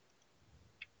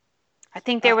I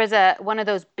think there was one of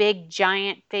those big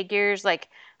giant figures, like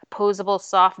a posable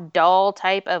soft doll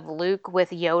type of Luke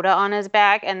with Yoda on his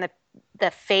back, and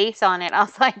the face on it. I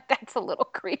was like, that's a little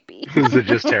creepy. Is it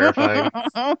just terrifying?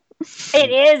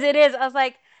 It is. I was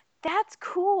like, that's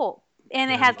cool. And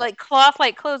it has like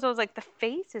cloth-like clothes. I was like, the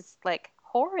face is like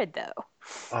horrid though.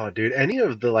 Oh, dude, any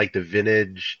of the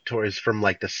vintage toys from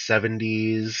like the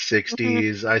 70s,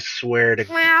 60s, I swear to,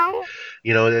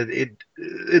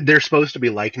 they're supposed to be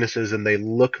likenesses and they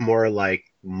look more like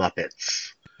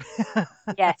Muppets.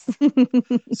 Yes.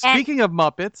 Speaking of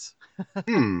Muppets,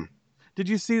 Hmm. did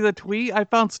you see the tweet? I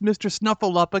found Mr.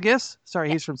 Snuffleupagus. Sorry,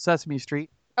 he's from Sesame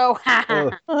Street. Oh, Oh,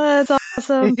 that's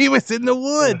awesome. He was in the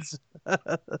woods.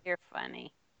 you're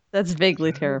funny. That's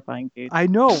vaguely terrifying, dude. I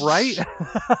know, right?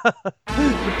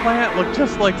 The plant looked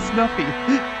just like Snuffy.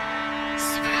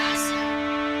 Super awesome.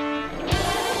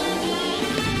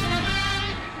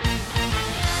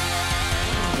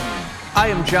 I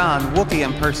am John, Wookiee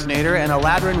impersonator and a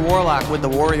Ladrin warlock with the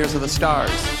Warriors of the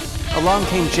Stars. Along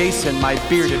came Jason, my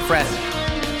bearded friend.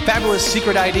 Fabulous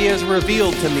secret ideas were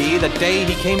revealed to me the day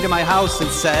he came to my house and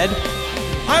said,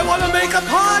 I want to make a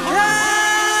podcast!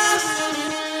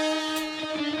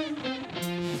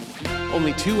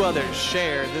 Only 2 others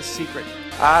share this secret.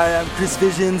 I am Chris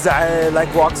Visions. I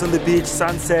like walks on the beach,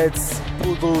 sunsets,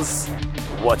 poodles.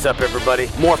 What's up, everybody?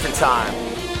 Morphin' time.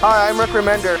 Hi, I'm Rick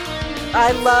Remender.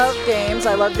 I love games.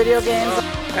 I love video games.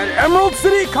 At Emerald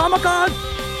City Comic-Con.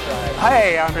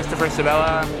 Hey, I'm Christopher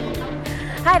Sabella.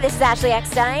 Hi, this is Ashley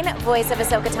Eckstein, voice of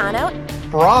Ahsoka Tano.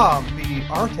 Brahm, the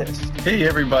artist. Hey,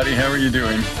 everybody. How are you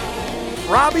doing?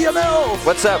 Robbie Amell.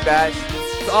 What's up, guys?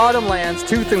 It's Autumnland's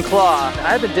Tooth and Claw.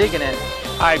 I've been digging it.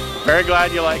 I'm very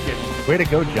glad you like it. Way to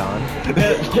go, John.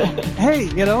 Hey,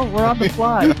 we're on the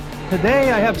fly.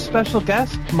 Today I have special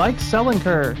guest, Mike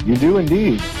Selinker. You do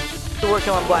indeed. We're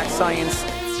working on Black Science.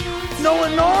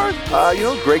 Nolan North.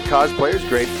 Great cosplayers,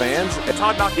 great fans.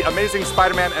 Todd Knock, the Amazing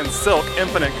Spider-Man and Silk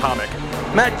Infinite comic.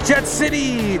 Matt Jet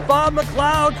City. Bob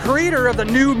McLeod, creator of the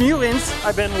New Mutants.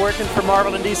 I've been working for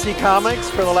Marvel and DC Comics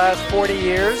for the last 40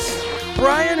 years.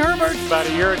 Brian Herbert. About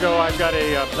a year ago, I've got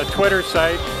a Twitter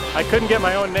site. I couldn't get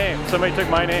my own name. Somebody took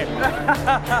my name.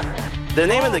 The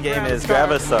name of the game is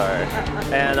Gravistar,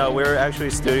 and we're actually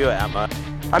Studio Atma.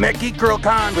 I'm at Geek Girl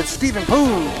Con with Stephen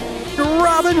Poon.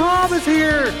 Robin Hobb is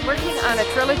here. Working on a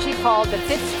trilogy called The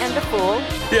Fitz and the Fool.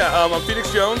 Yeah, I'm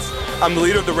Phoenix Jones. I'm the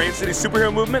leader of the Rain City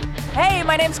superhero movement. Hey,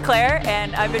 my name's Claire,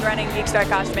 and I've been running Geekstar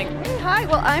Costuming. Hey, hi,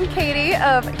 well, I'm Katie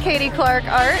of Katie Clark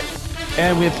Art.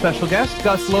 And we have special guest,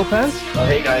 Gus Lopez.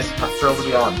 Hey guys, I'm thrilled to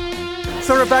be on.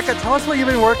 So Rebecca, tell us what you've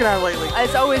been working on lately.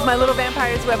 As always, my Little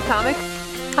Vampires webcomic.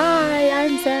 Hi,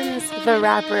 I'm Samus, the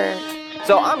rapper.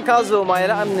 So I'm Kazuo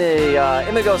Maeda. I'm the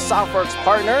Imago Softworks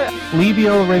partner.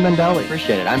 Livio Raimondelli.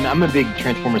 Appreciate it. I'm a big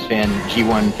Transformers fan,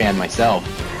 G1 fan myself.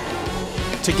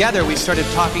 Together we started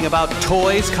talking about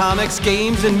toys, comics,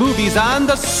 games, and movies on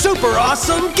the Super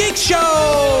Awesome Geek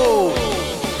Show!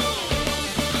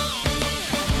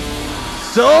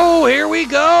 So here we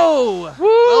go.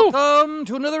 Woo! Welcome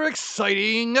to another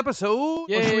exciting episode.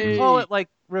 Yay. Or should we call it like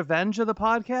Revenge of the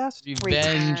Podcast?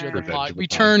 Revenge of the Podcast.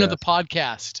 Return of the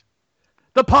Podcast.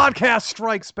 The podcast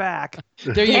strikes back.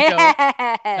 There you go.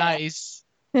 Nice.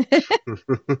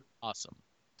 Awesome.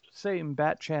 Same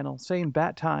bat channel, same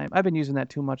bat time. I've been using that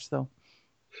too much though.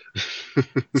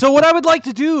 So what I would like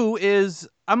to do is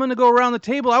I'm going to go around the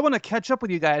table. I want to catch up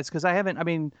with you guys because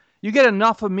you get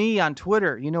enough of me on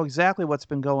Twitter. You know exactly what's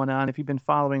been going on if you've been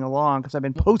following along because I've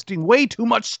been posting way too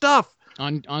much stuff.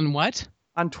 On what?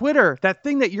 On Twitter. That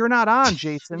thing that you're not on,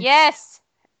 Jason. Yes.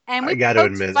 And we poked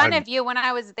admit, fun of you when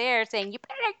I was there saying, you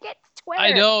better get Twitter.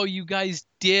 I know, you guys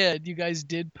did. You guys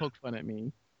did poke fun at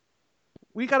me.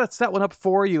 We got to set one up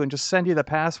for you and just send you the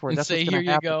password. And That's say, here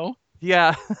you go.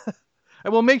 Yeah.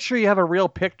 And we'll make sure you have a real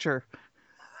picture.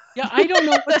 Yeah, I don't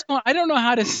know what's going. I don't know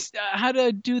how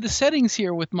to do the settings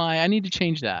here with I need to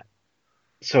change that.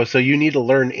 So you need to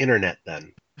learn internet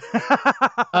then.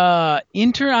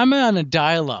 I'm on a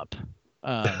dial-up.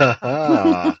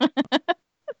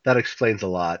 That explains a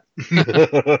lot.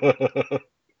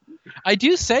 I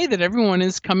do say that everyone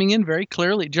is coming in very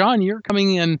clearly. John, you're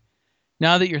coming in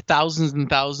now that you're thousands and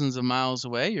thousands of miles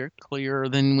away. You're clearer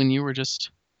than when you were just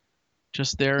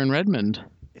there in Redmond.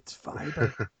 It's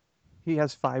fiber. He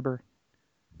has fiber.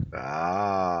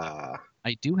 Ah.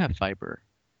 I do have fiber.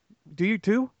 Do you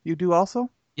too? You do also?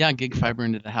 Yeah, gig fiber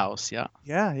into the house. Yeah.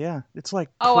 Yeah. It's like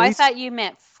I thought you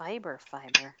meant fiber.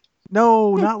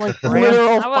 No, not like brand. Literal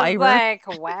I was fiber. like,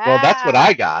 wow. Well, that's what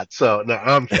I got. So no,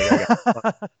 I'm kidding.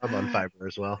 I'm on fiber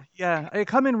as well. Yeah, they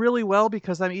come in really well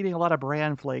because I'm eating a lot of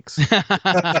bran flakes.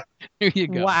 There you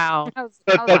go. Wow. But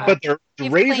the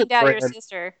You've raisin cleaned out your bran,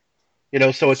 sister.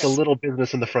 so it's a little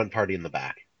business in the front, party in the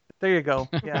back. There you go.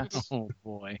 Yeah. Oh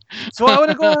boy. So I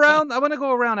want to go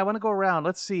around.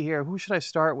 Let's see here. Who should I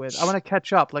start with? I want to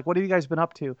catch up. Like, what have you guys been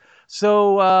up to?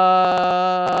 So,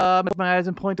 my eyes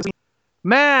and point to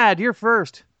Mad, you're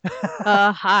first.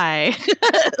 Hi.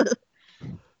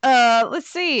 Let's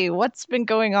see what's been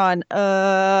going on.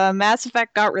 Mass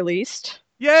Effect got released.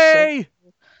 Yay!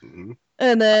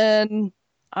 And then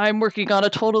I'm working on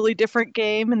a totally different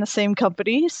game in the same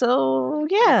company. So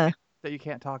yeah. That you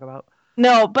can't talk about.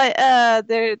 No, but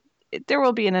there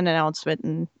will be an announcement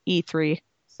in E3.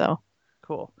 So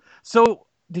cool. So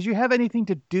did you have anything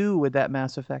to do with that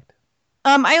Mass Effect?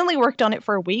 I only worked on it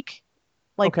for a week.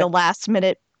 Like the last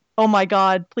minute. Oh my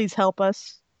God! Please help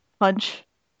us. Punch.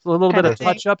 So a little bit of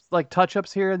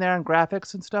touch-ups here and there on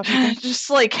graphics and stuff.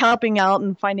 Just like helping out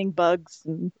and finding bugs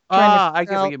and. I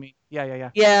get what you mean.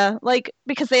 Yeah. Yeah, like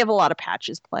because they have a lot of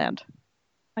patches planned.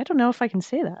 I don't know if I can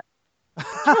say that.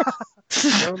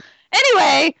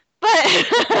 Anyway,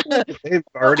 but they've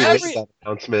already made that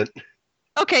announcement.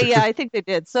 Okay, yeah, I think they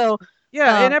did. So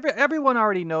yeah, and everyone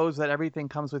already knows that everything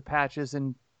comes with patches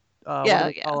and what do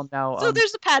we call them now? So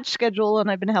there's a patch schedule, and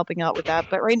I've been helping out with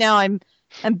that. But right now, I'm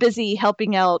busy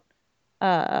helping out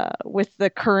with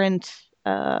the current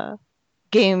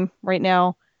game right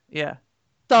now. Yeah.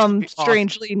 Some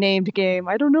strangely named game.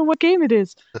 I don't know what game it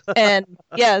is. And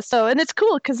and it's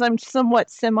cool because I'm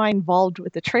somewhat semi-involved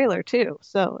with the trailer too.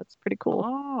 So it's pretty cool.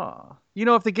 Oh. You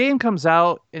know, if the game comes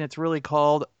out and it's really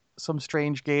called some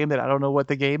strange game that I don't know what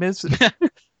the game is,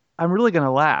 I'm really going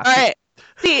to laugh. All right.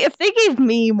 See, if they gave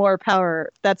me more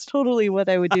power, that's totally what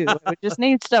I would do. I would just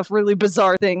name stuff really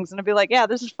bizarre things and I'd be like, yeah,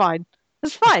 this is fine.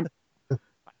 This is fine.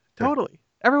 Totally.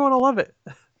 Everyone will love it.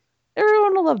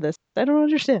 Everyone will love this. I don't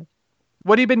understand.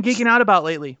 What have you been geeking out about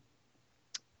lately?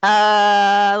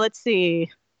 Let's see.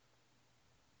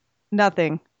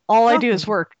 Nothing. All I do is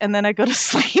work, and then I go to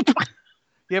sleep.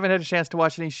 You haven't had a chance to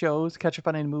watch any shows, catch up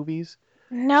on any movies?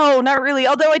 No, not really.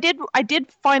 Although I did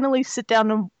finally sit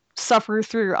down and suffer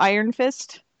through Iron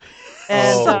Fist.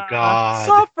 And, God.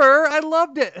 Suffer? I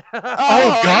loved it.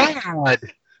 God.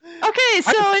 Okay,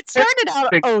 so it started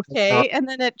out okay, and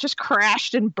then it just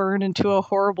crashed and burned into a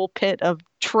horrible pit of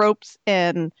tropes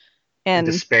and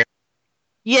despair.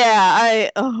 Yeah,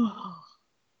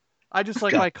 I just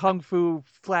like my kung fu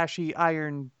flashy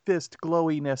iron fist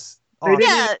glowiness.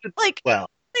 Yeah, like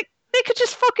they could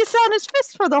just focus on his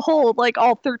fist for the whole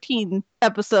all 13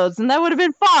 episodes, and that would have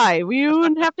been fine. We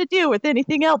wouldn't have to deal with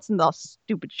anything else in the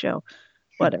stupid show.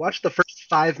 Whatever. Watch the first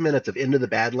 5 minutes of Into the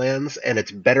Badlands, and it's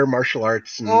better martial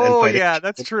arts and fighting. Yeah,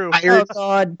 that's true. Oh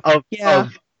God, of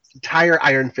entire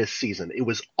Iron Fist season. It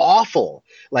was awful.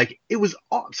 Like it was.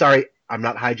 Sorry, I'm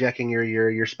not hijacking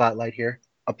your spotlight here.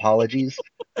 Apologies.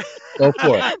 Go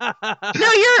for it.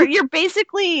 No, you're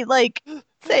basically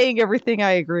saying everything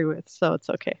I agree with, so it's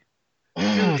okay.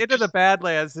 Dude, Into the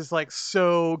Badlands is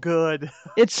so good.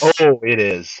 It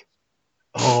is.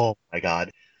 Oh my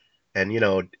God. And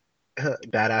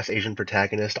badass Asian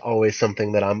protagonist, always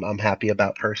something that I'm happy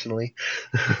about personally.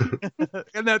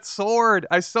 And that sword,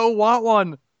 I so want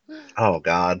one. Oh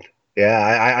God,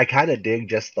 yeah, I kind of dig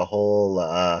just the whole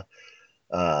look,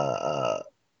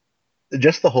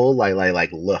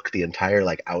 the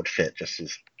entire outfit just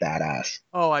is badass.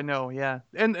 Oh, I know, yeah,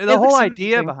 and the whole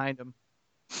idea behind him.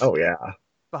 Oh yeah,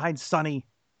 behind Sonny.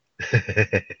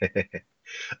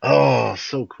 Oh,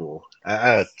 so cool.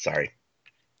 Sorry.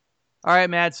 All right,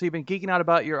 Matt, so you've been geeking out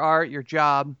about your art, your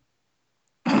job,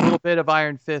 a little bit of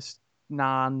Iron Fist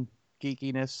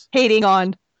non-geekiness. Hating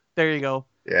on. There you go.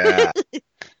 Yeah.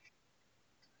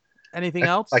 Anything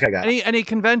else? Like I got any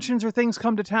conventions or things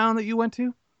come to town that you went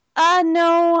to?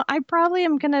 No, I probably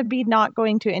am going to be not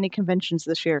going to any conventions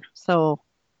this year. So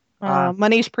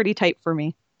money's pretty tight for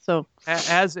me. So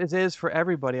as it is for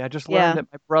everybody. I just learned that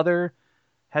my brother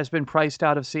has been priced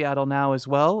out of Seattle now as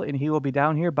well, and he will be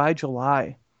down here by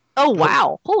July. Oh,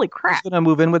 wow. Holy crap. He's going to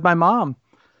move in with my mom.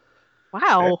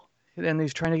 Wow. And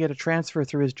he's trying to get a transfer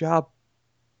through his job.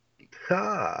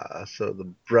 So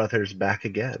the brother's back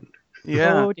again.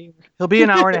 Yeah. Oh, dear. He'll be an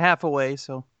hour and a half away,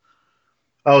 so.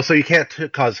 Oh, so you can't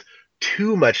cause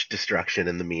too much destruction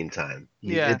in the meantime.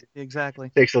 Yeah, exactly.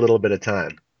 It takes a little bit of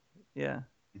time. Yeah.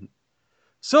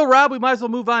 So, Rob, we might as well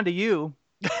move on to you.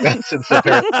 How's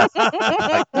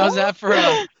that for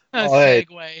a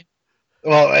segue?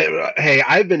 Well, hey,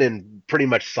 I've been in pretty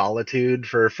much solitude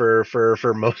for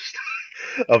most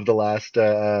of the last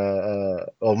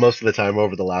well, most of the time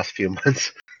over the last few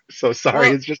months. So sorry,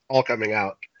 Well, it's just all coming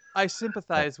out. I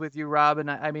sympathize with you, Rob,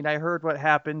 and I mean I heard what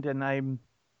happened, and I'm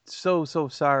so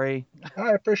sorry.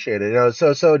 I appreciate it.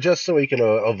 So just so we can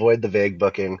avoid the vague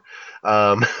booking,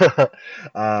 um, I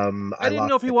I didn't lost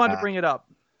know if you my wanted to dad. bring it up.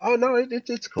 Oh no,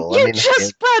 it's cool. I You mean,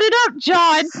 just brought it up,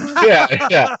 John.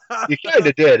 yeah, you kind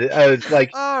of did. It's like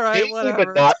All right, vaguely, but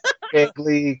whatever. not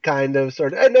vaguely, kind of,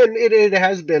 sort of. And then it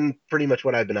has been pretty much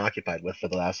what I've been occupied with for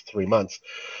the last 3 months.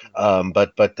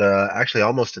 But actually,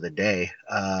 almost to the day.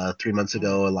 3 months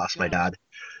ago, I lost my dad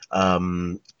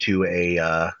to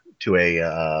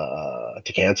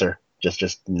to cancer.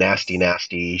 Just nasty,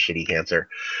 shitty cancer.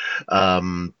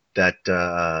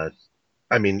 That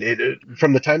I mean,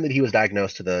 from the time that he was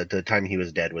diagnosed to the time he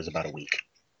was dead was about a week.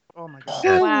 Oh my god!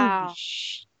 Wow.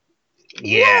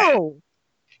 Yeah, Whoa.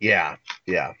 yeah.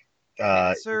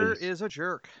 Cancer It was, is a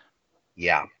jerk.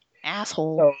 yeah.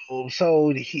 Asshole.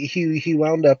 So he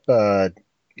wound up to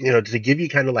give you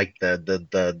kind of like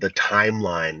the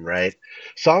timeline, right?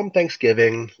 Saw him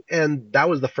Thanksgiving, and that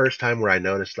was the first time where I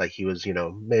noticed like he was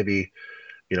maybe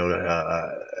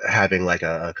having like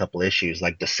a couple issues.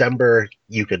 Like December,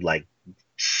 you could like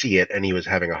see it, and he was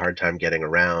having a hard time getting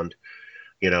around.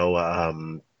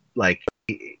 Like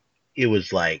it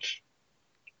was like,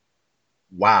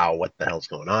 wow, what the hell's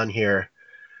going on here?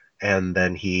 And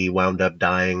then he wound up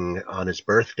dying on his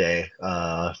birthday,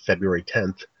 February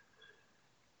 10th.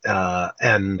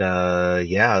 And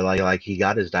yeah, like he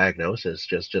got his diagnosis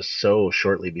just so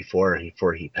shortly before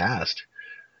he passed.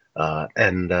 I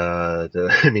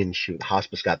mean, shoot,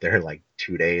 hospice got there like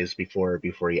 2 days before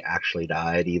he actually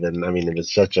died. Even, I mean, it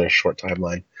was such a short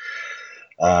timeline.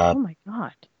 Oh my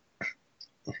god.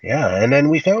 Yeah, and then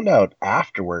we found out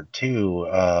afterward too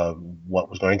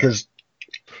what was going, because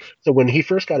so when he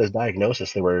first got his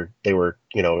diagnosis, they were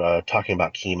talking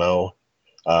about chemo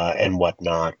and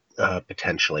whatnot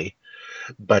potentially,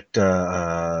 but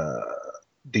the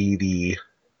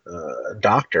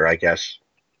doctor, I guess,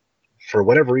 for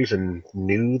whatever reason,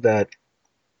 knew that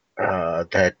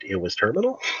it was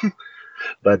terminal,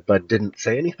 but didn't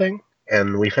say anything,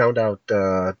 and we found out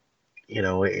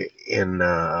in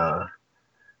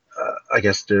I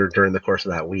guess during the course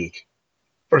of that week.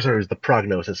 Or sorry, it was the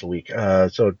prognosis a week.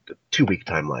 So 2 week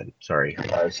timeline. Sorry.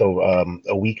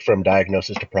 A week from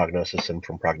diagnosis to prognosis, and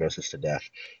from prognosis to death.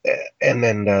 And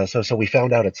then so we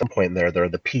found out at some point there,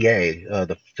 the PA,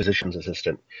 the physician's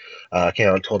assistant, came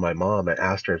out and told my mom and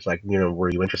asked her, it's like, were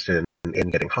you interested in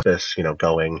getting hospice,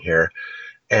 going here?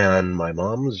 And my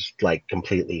mom's like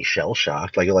completely shell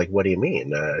shocked. Like, what do you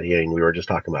mean? We were just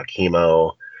talking about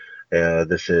chemo.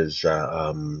 This is,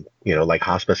 like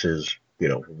hospice is,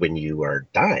 when you are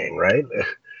dying, right?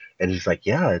 And he's like,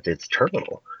 yeah, it's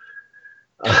terminal.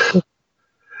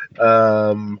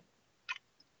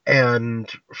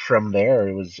 And from there,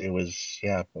 it was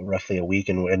yeah, roughly a week,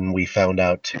 and we found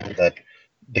out too that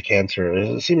the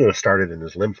cancer seemed to have started in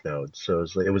his lymph nodes. So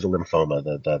it was a lymphoma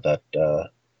that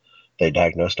they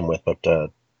diagnosed him with, but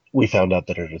we found out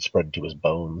that it had spread to his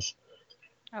bones.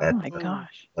 Oh my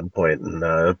gosh. At one point,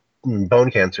 and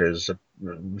bone cancer is,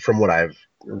 from what I've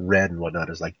read and whatnot,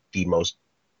 is like the most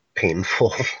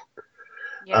painful,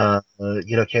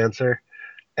 cancer.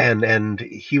 And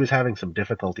he was having some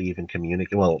difficulty even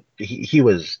communicating. Well, he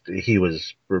was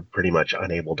pretty much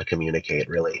unable to communicate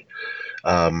really,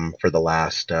 for the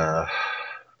last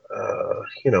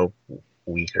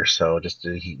week or so. Just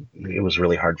it was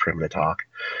really hard for him to talk.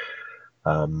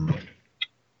 But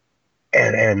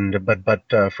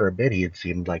for a bit he had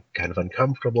seemed like kind of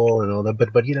uncomfortable and all that.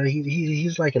 But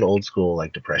he's like an old school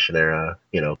like Depression era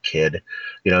kid.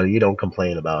 You don't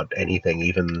complain about anything.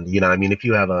 Even I mean, if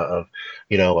you have a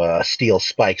steel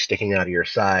spike sticking out of your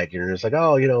side, you're just like,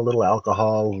 oh, a little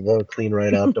alcohol, they'll clean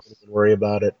right up. Don't even worry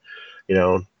about it.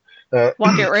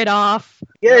 Walk it right off.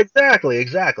 Yeah, exactly.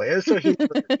 And so he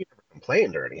never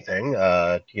complained or anything.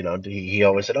 He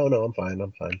always said, oh no, I'm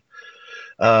fine.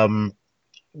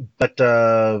 But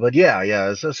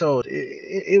yeah. So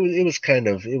it was kind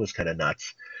of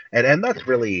nuts, and that's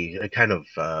really kind of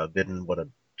been what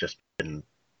I've just been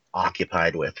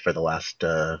occupied with for the last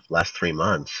 3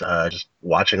 months. Just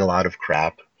watching a lot of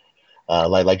crap,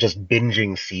 like just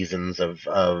binging seasons of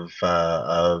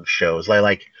shows,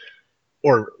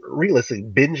 or realistically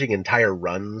binging entire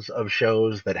runs of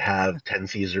shows that have 10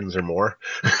 seasons or more.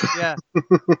 Yeah.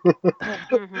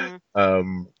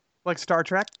 Mm-hmm. Like Star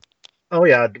Trek. Oh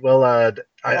yeah, well,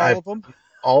 all of them.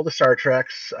 All the Star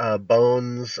Treks,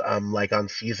 Bones, like on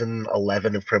season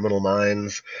 11 of Criminal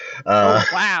Minds. Oh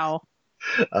wow!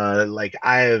 Like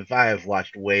I've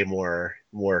watched way more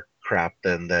crap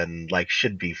than like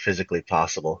should be physically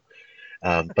possible.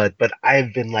 But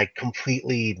I've been like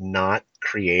completely not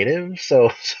creative, so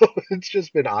it's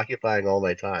just been occupying all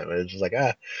my time. And it's just like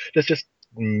just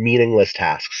meaningless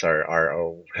tasks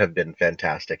are have been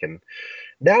fantastic, and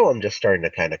now I'm just starting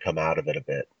to kind of come out of it a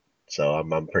bit. So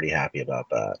I'm pretty happy about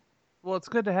that. Well, it's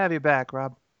good to have you back,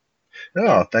 Rob.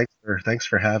 Oh, thanks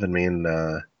for having me, and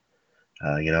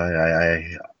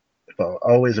I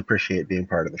always appreciate being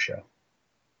part of the show.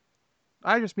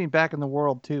 I just mean back in the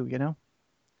world too, you know.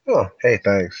 Oh, hey,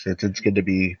 thanks. It's good to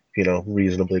be,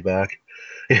 reasonably back.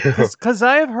 Because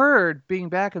I have heard, being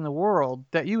back in the world,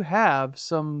 that you have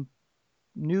some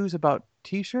news about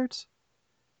T-shirts.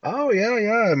 Oh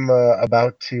yeah. I'm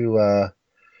about to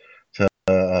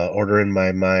order in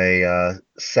my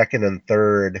second and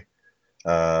third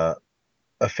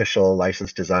official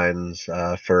licensed designs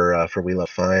for We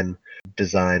Love Fine.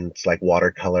 Designs like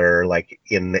watercolor, like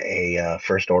in a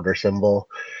first order symbol,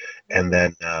 and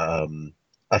then a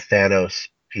Thanos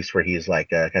piece where he's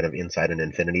like kind of inside an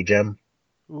infinity gem.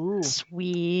 Ooh,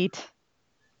 sweet.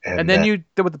 And then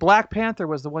with the Black Panther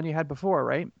was the one you had before,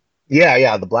 right?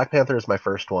 Yeah. The Black Panther is my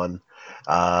first one,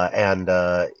 and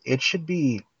it should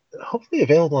be hopefully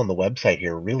available on the website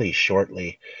here really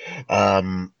shortly.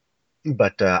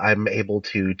 But I'm able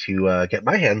to get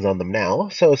my hands on them now,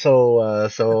 so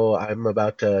I'm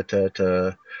about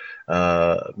to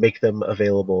make them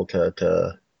available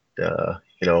to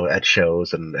at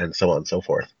shows and so on and so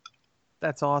forth.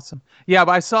 That's awesome. Yeah,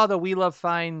 but I saw the We Love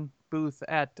Fine booth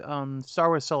at Star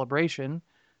Wars Celebration.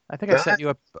 I think I sent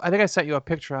you a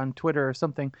picture on Twitter or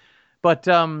something. But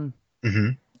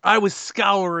I was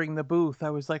scouring the booth. I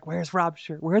was like, "Where's Rob's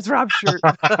shirt? Where's Rob's shirt?"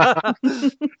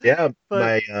 Yeah,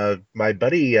 my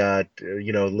buddy,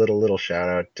 little shout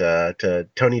out to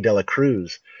Tony Dela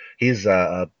Cruz. He's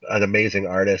an amazing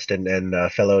artist and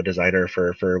fellow designer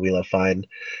for We Love Fine,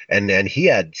 and he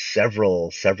had several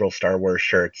Star Wars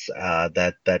shirts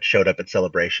that showed up at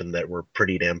Celebration that were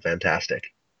pretty damn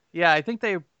fantastic. Yeah, I think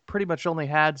they pretty much only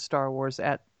had Star Wars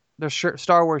at their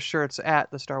Star Wars shirts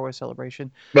at the Star Wars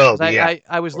Celebration. Well, yeah.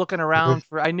 I was looking around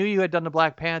for. I knew you had done the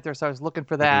Black Panther, so I was looking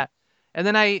for that. And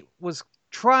then I was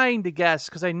trying to guess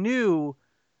because I knew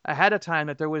ahead of time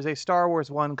that there was a Star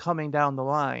Wars one coming down the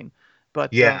line.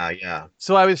 But yeah.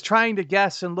 So I was trying to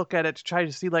guess and look at it to try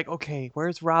to see like, okay,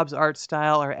 where's Rob's art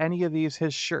style? Are any of these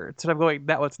his shirts? And I'm going,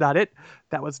 that was not it.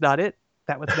 That was not it.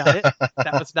 That was not it.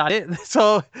 That was not it.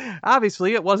 So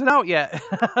obviously it wasn't out yet.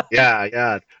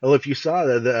 Yeah. Well, if you saw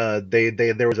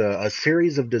there was a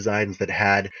series of designs that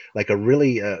had like a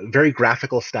really very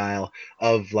graphical style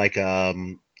of like a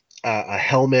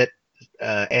helmet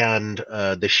and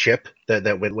the ship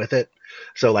that went with it.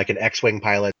 So like an X-wing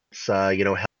pilot's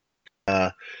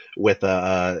with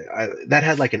that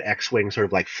had like an X-wing sort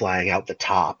of like flying out the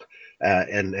top.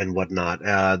 And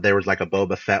whatnot. There was like a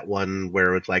Boba Fett one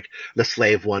where it's like the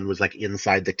slave one was like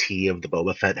inside the T of the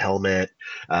Boba Fett helmet.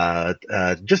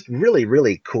 Just really,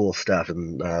 really cool stuff.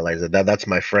 And like I said, that's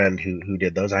my friend who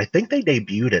did those. I think they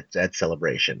debuted at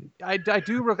Celebration. I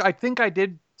think I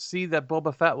did see that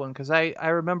Boba Fett one because I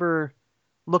remember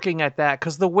looking at that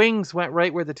because the wings went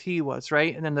right where the T was,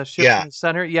 right? And then the ship's in the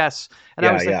center. Yes. And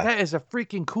I was like, that is a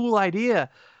freaking cool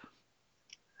idea.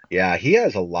 Yeah, he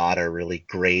has a lot of really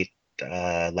great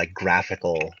like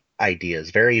graphical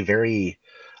ideas, very, very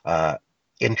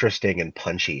interesting and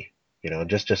punchy.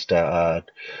 Just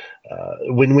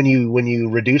when you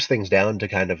reduce things down to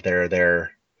kind of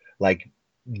their like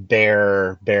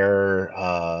bare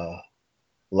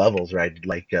levels, right?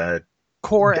 Like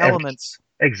core elements.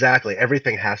 Exactly,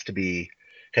 everything has to be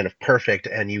kind of perfect,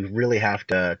 and you really have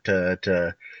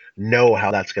to know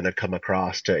how that's going to come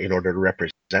across in order to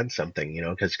represent something.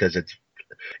 Because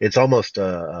it's almost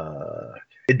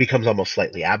it becomes almost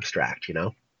slightly abstract,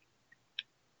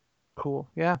 Cool.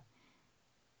 Yeah.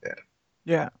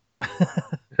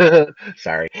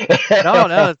 Sorry.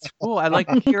 No, it's cool. I like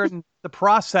hearing the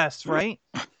process, right?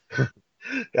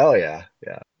 Oh yeah,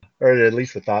 or at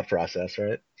least the thought process,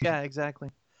 right? Yeah, exactly.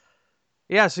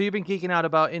 Yeah, so you've been geeking out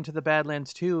about Into the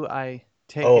Badlands too, I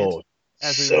take it,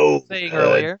 as we were saying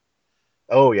earlier.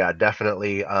 Oh yeah,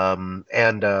 definitely. And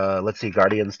let's see,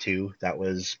 Guardians 2, that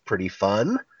was pretty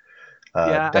fun.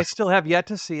 I still have yet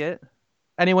to see it.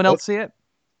 Anyone else see it?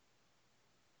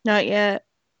 Not yet.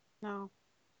 No.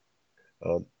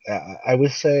 I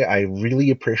would say I really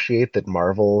appreciate that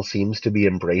Marvel seems to be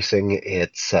embracing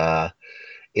its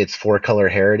 4-color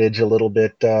heritage a little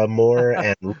bit more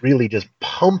and really just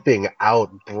pumping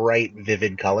out bright,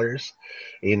 vivid colors.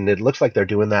 And it looks like they're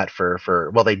doing that for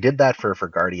they did that for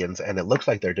Guardians, and it looks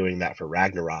like they're doing that for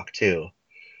Ragnarok too.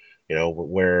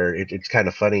 where it's kind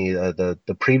of funny.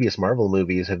 The previous Marvel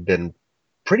movies have been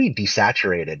pretty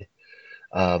desaturated.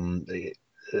 And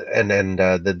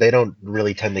they don't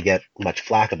really tend to get much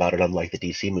flack about it, unlike the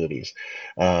DC movies.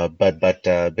 But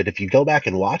if you go back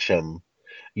and watch them,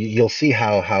 you'll see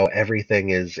how everything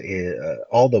is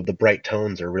all the bright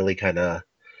tones are really kind of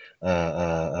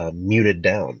muted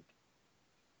down.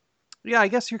 Yeah, I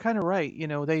guess you're kind of right.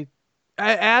 They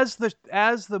as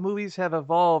the movies have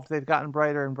evolved, they've gotten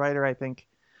brighter and brighter, I think.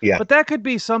 Yeah. But that could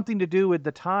be something to do with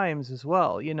the times as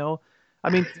well. I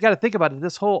mean, you got to think about it.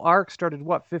 This whole arc started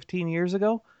 15 years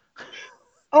ago.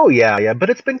 Oh yeah, but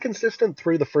it's been consistent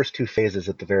through the first two phases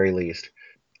at the very least.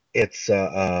 It's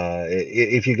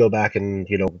if you go back and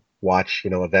watch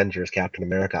Avengers, Captain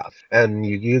America, and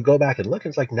you go back and look,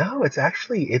 it's like no, it's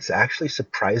actually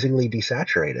surprisingly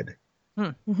desaturated.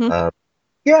 Mm-hmm.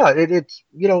 Yeah,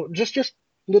 it's just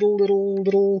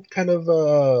little kind of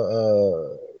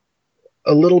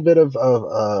a little bit of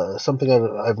something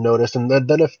I've noticed, and then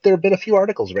there have been a few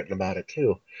articles written about it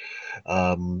too,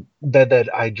 that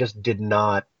I just did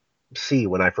not see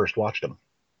when I first watched them.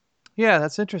 Yeah,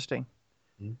 that's interesting.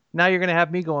 Mm-hmm. Now you're going to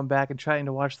have me going back and trying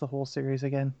to watch the whole series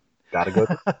again. Gotta go.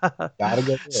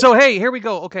 So hey, here we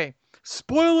go. Okay,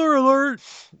 spoiler alert.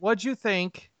 What'd you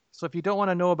think? So if you don't want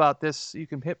to know about this, you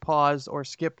can hit pause or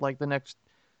skip like the next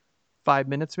 5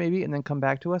 minutes maybe, and then come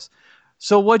back to us.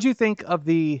 So what'd you think of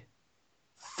the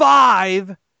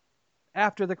 5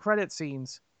 after the credit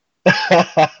scenes?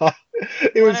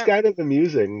 It was kind of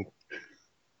amusing.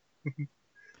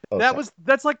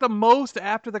 That's like the most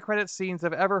after the credit scenes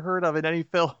I've ever heard of in any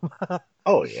film.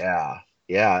 Oh yeah.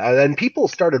 And people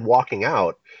started walking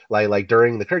out like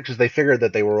during the credits because they figured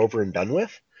that they were over and done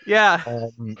with. Yeah.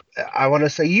 I want to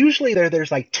say usually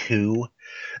there's like 2.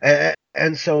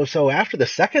 And so after the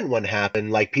second one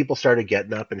happened, like people started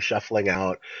getting up and shuffling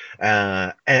out,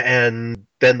 and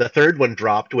then the third one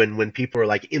dropped when people were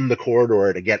like in the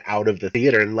corridor to get out of the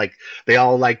theater, and like they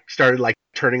all like started like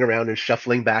turning around and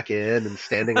shuffling back in and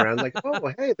standing around like,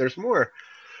 oh hey, there's more.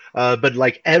 But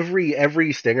like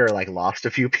every stinger like lost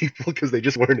a few people because they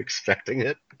just weren't expecting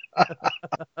it.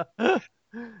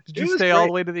 Did you stay all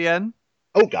the way to the end?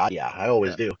 Oh God, yeah, I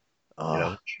always do.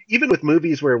 Even with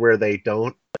movies where they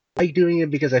don't like doing it,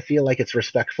 because I feel like it's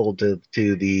respectful to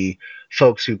the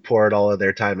folks who poured all of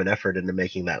their time and effort into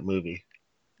making that movie.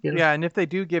 Yeah, and if they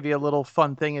do give you a little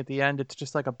fun thing at the end, it's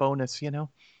just like a bonus,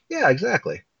 Yeah,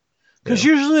 exactly. Because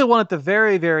usually the one at the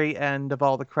very, very end of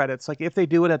all the credits, like if they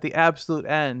do it at the absolute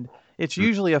end, it's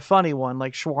usually a funny one,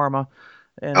 like Shawarma.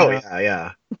 And,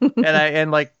 yeah.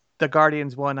 and like the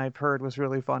Guardians one I've heard was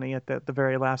really funny at the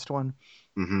very last one.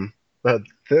 Mm-hmm. But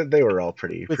they were all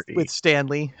pretty with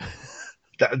Stanley.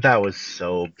 That was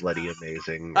so bloody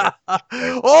amazing.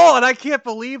 Oh, and I can't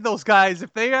believe those guys,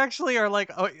 if they actually are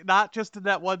like not just in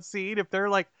that one scene, if they're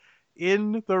like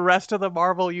in the rest of the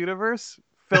Marvel universe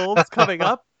films coming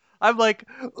up, I'm like,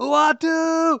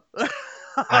 Uatu!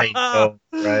 I know,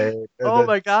 right? Oh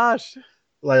my gosh!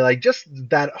 Like just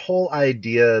that whole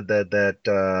idea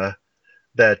that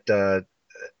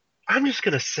I'm just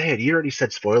gonna say it. You already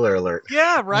said spoiler alert.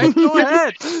 Yeah, right. Go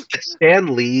ahead.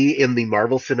 Stan Lee in the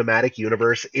Marvel Cinematic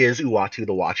Universe is Uatu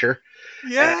the Watcher.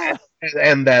 Yeah,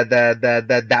 and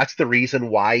that's the reason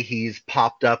why he's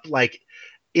popped up like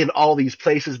in all these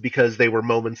places, because they were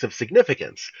moments of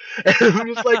significance. And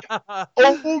I'm just like,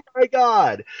 oh my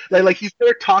God. Like he's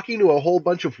there talking to a whole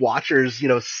bunch of watchers,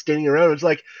 standing around. It's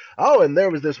like, oh, and there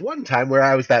was this one time where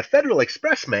I was that Federal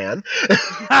Express man.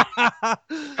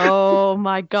 Oh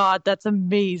my God, that's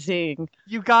amazing.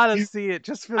 You gotta see it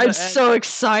just for I'm so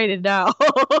excited now.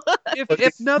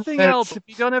 If nothing else, if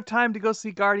you don't have time to go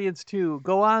see Guardians 2,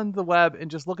 go on the web and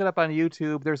just look it up on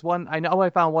YouTube. There's one, I know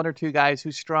I found 1 or 2 guys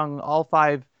who strung all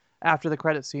 5 after the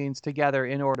credit scenes together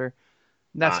in order.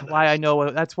 And that's why nice. I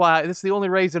know, that's the only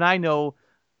reason I know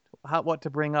what to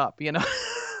bring up,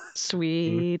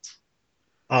 Sweet.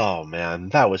 Oh man,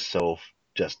 that was so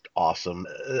just awesome.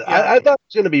 Yeah. I thought it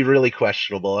was going to be really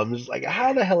questionable. I'm just like,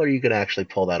 how the hell are you going to actually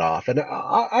pull that off? And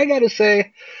I got to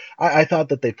say, I thought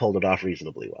that they pulled it off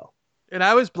reasonably well. And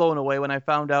I was blown away when I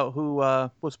found out who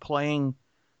was playing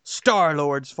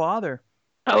Star-Lord's father.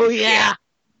 Oh, yeah.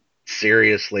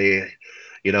 Seriously.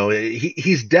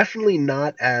 He's definitely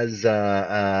not as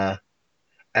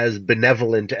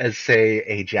benevolent as, say,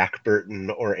 a Jack Burton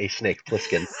or a Snake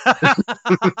Plissken.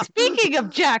 Speaking of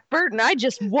Jack Burton, I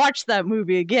just watched that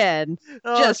movie again.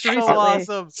 Just recently. So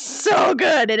awesome. So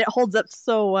good, and it holds up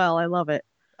so well. I love it.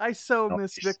 I so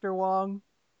miss Victor Wong.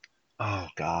 Oh,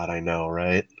 God, I know,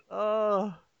 right?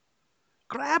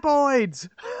 Graboids!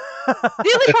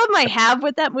 The only problem I have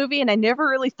with that movie, and I never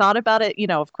really thought about it,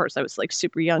 of course I was like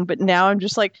super young, but now I'm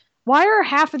just like, why are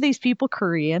half of these people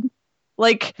Korean?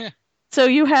 Like, so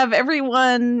you have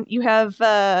everyone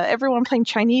playing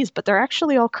Chinese, but they're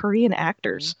actually all Korean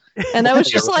actors. And I was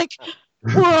just like,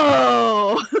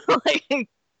 whoa. Like,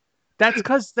 that's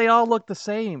because they all look the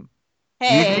same.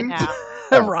 Hey, now.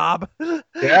 Rob.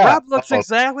 Yeah. Rob looks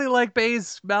exactly like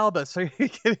Baze Malbus. Are you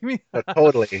kidding me?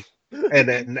 Totally.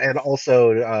 And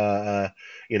also,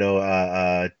 Chirrut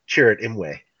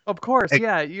Imwe. Of course,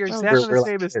 yeah. You're exactly the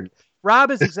same as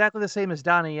Rob is exactly the same as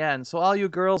Donnie Yen. So all you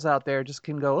girls out there just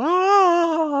can go,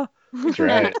 ah. That's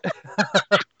right.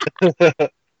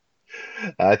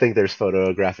 I think there's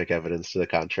photographic evidence to the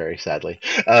contrary, sadly.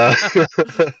 Well,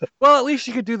 at least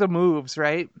you could do the moves,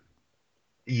 right?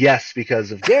 Yes,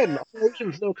 because again, all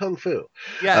Asians know kung fu.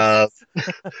 Yes.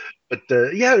 But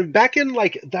back in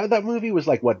that movie was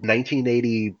like what,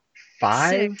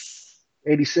 1985,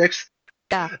 86.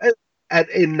 Yeah.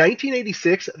 In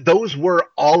 1986, those were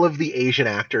all of the Asian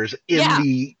actors in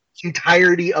the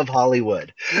entirety of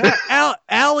Hollywood. Yeah,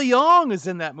 Al Leong is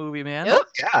in that movie, man. Yep.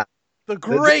 Yeah. The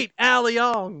great Al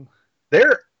Leong.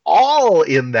 They're all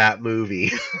in that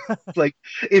movie. Like,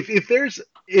 if there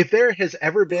has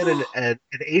ever been an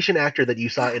Asian actor that you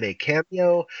saw in a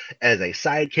cameo, as a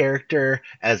side character,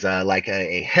 as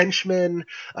a henchman,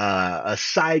 a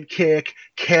sidekick,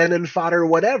 cannon fodder,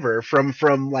 whatever, from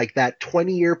like that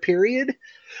 20-year period,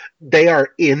 they are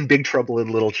in Big Trouble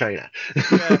in Little China.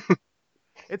 Yeah.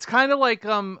 It's kind of like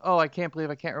I can't believe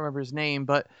I can't remember his name,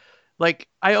 but like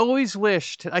I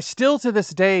still to this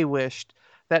day wished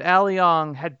that Al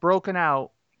Leong had broken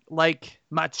out like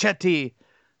Machete.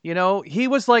 He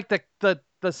was like the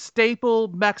staple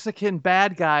Mexican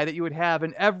bad guy that you would have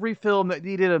in every film that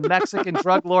needed a Mexican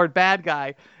drug lord bad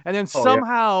guy. And then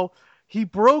somehow he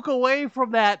broke away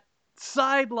from that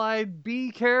sideline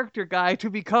B character guy to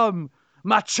become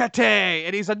Machete.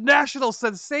 And he's a national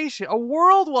sensation, a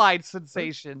worldwide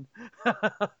sensation.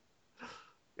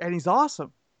 And he's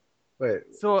awesome.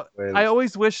 I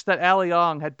always wish that Al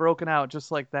Leong had broken out just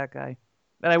like that guy.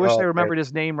 And I wish I remembered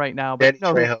his name right now. But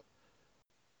no.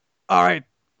 All right.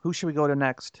 Who should we go to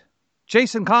next?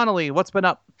 Jason Connolly, what's been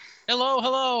up?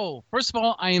 Hello. First of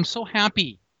all, I am so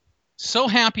happy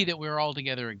that we're all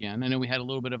together again. I know we had a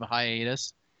little bit of a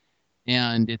hiatus,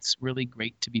 and it's really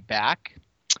great to be back.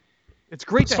 It's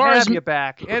great to have you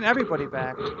back and everybody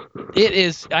back. It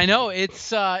is. I know. It's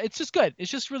just good.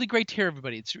 It's just really great to hear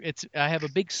everybody. I have a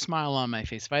big smile on my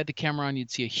face. If I had the camera on,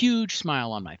 you'd see a huge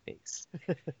smile on my face.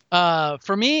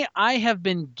 For me, I have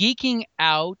been geeking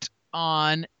out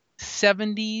on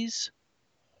 70s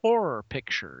horror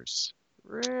pictures.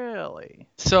 Really?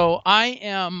 So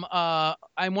I'm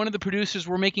one of the producers.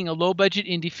 We're making a low budget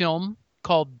indie film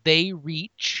called They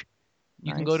Reach.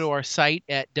 You can go to our site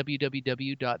at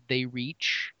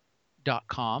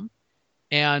www.theyreach.com.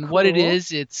 And what it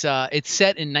is, it's set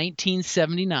in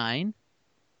 1979,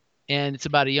 and it's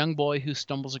about a young boy who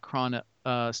stumbles upon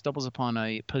a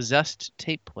possessed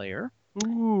tape player.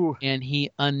 Ooh. And he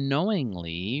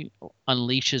unknowingly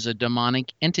unleashes a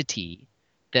demonic entity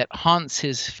that haunts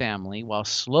his family while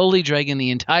slowly dragging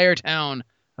the entire town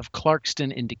of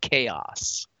Clarkston into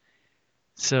chaos.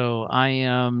 So I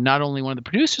am not only one of the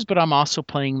producers, but I'm also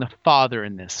playing the father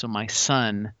in this. So my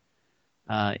son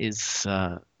is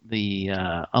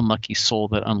the unlucky soul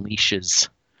that unleashes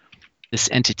this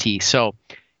entity. So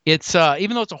it's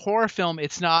even though it's a horror film,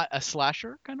 it's not a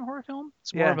slasher kind of horror film.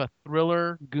 It's more of a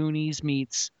thriller. Goonies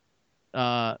meets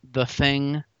The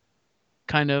Thing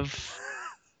kind of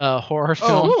horror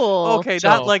film. Oh, okay,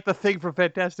 not like The Thing from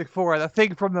Fantastic Four, The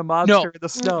Thing from the Monster in the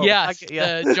Snow. Yes,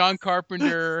 John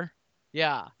Carpenter.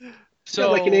 Yeah.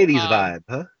 So like an 80s vibe,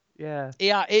 huh? Yeah.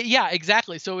 Yeah,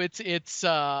 exactly. So it's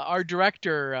our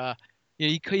director.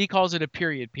 He calls it a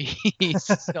period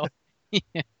piece.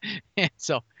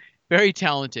 So very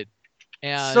talented.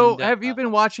 And so have you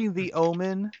been watching The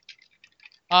Omen?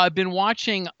 I've been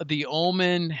watching The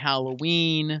Omen,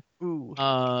 Halloween. Ooh.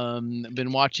 I've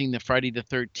been watching the Friday the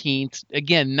 13th.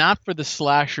 Again, not for the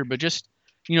slasher, but just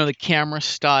the camera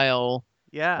style.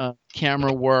 Yeah.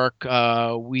 Camera work.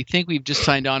 We think we've just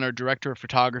signed on our director of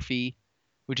photography,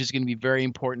 which is going to be very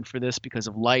important for this because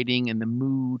of lighting and the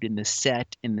mood and the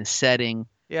set and the setting.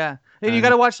 Yeah. And you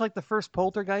got to watch like the first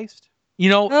Poltergeist.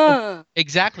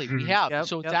 Exactly. We have. Yep,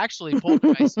 so it's actually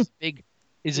Poltergeist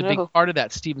is a big part of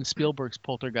that. Steven Spielberg's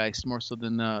Poltergeist more so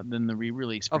than the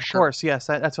re-release. For sure. Of course, yes.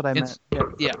 That's what I meant.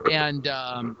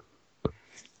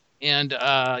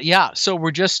 Yeah. So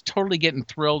we're just totally getting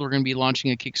thrilled. We're going to be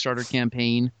launching a Kickstarter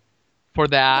campaign for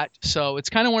that. So it's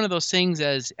kind of one of those things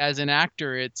as an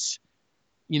actor, it's,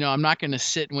 I'm not going to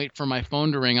sit and wait for my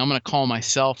phone to ring. I'm going to call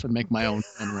myself and make my own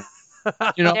phone ring.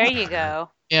 There you go.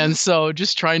 And so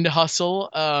just trying to hustle,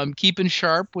 keeping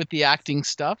sharp with the acting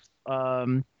stuff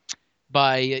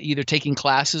by either taking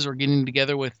classes or getting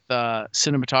together with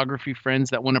cinematography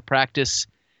friends that want to practice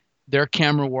their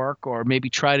camera work or maybe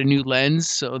try a new lens.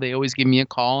 So they always give me a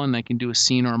call and I can do a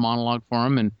scene or a monologue for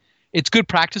them. And it's good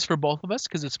practice for both of us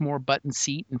because it's more button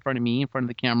seat in front of me, in front of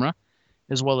the camera,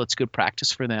 as well. It's good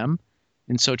practice for them.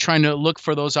 And so trying to look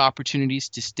for those opportunities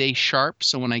to stay sharp.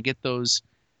 So when I get those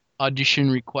audition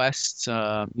requests,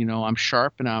 I'm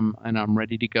sharp and I'm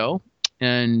ready to go,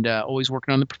 and always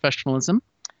working on the professionalism.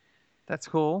 That's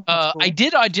cool. I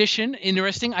did audition.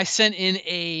 Interesting. I sent in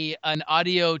an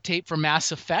audio tape for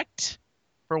Mass Effect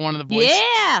for one of the voices.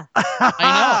 Yeah.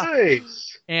 I know.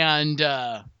 Nice. And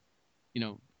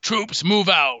troops move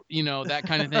out. That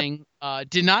kind of thing.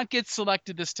 Did not get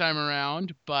selected this time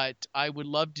around, but I would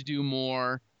love to do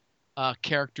more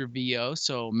character VO.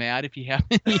 So Matt, if you have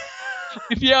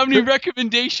any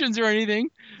recommendations or anything,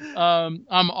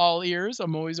 I'm all ears.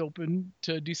 I'm always open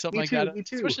to do something like that,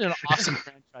 especially an awesome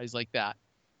franchise like that.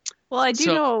 Well, I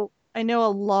know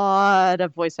a lot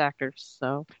of voice actors,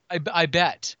 so I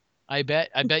bet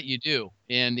you do,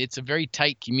 and it's a very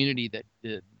tight community that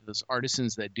those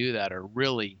artisans that do that are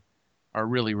really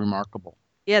remarkable.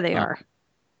 Yeah, they are.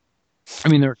 I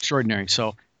mean, they're extraordinary.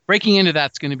 So breaking into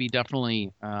that's going to be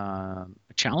definitely a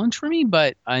challenge for me,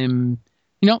 but I'll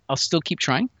still keep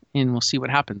trying, and we'll see what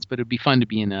happens. But it'd be fun to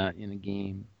be in a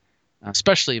game,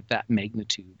 especially if that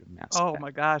magnitude of Mass Effect. Oh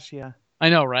my gosh, yeah. I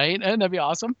know, right? And that'd be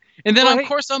awesome. And then, of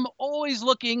course, I'm always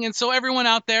looking. And so everyone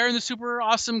out there in the Super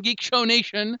Awesome Geek Show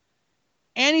Nation,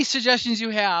 any suggestions you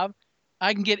have,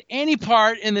 I can get any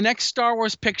part in the next Star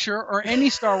Wars picture or any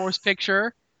Star Wars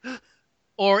picture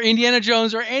or Indiana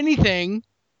Jones or anything.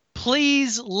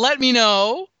 Please let me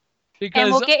know. Because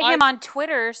and we'll get him on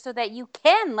Twitter so that you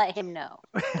can let him know.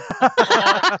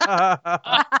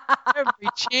 Every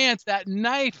chance, that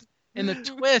knife and the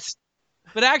twist.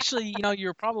 But actually,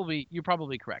 you're probably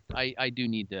correct. I do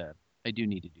need to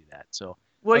do that. So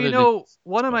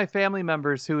one of my family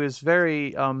members who is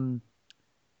very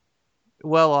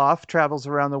well off, travels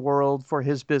around the world for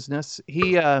his business.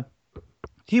 He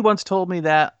once told me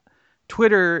that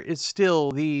Twitter is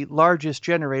still the largest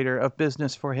generator of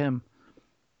business for him.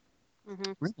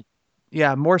 Mm-hmm. Really?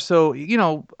 Yeah, more so.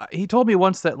 He told me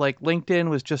once that like LinkedIn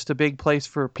was just a big place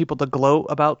for people to gloat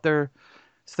about their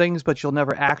things, but you'll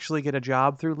never actually get a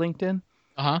job through LinkedIn.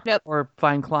 Yep. Or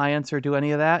find clients or do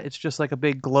any of that. It's just like a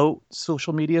big gloat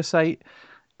social media site.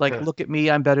 Like, look at me,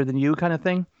 I'm better than you kind of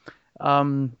thing.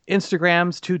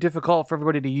 Instagram's too difficult for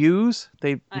everybody to use.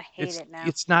 I hate it now.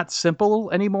 It's not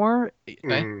simple anymore.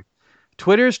 Okay.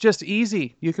 Twitter's just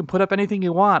easy. You can put up anything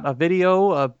you want, a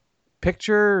video, a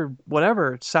picture,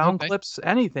 whatever, sound clips,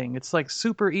 anything. It's like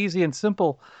super easy and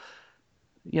simple,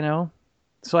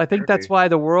 So I think that's why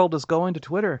the world is going to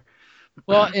Twitter.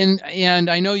 Well, and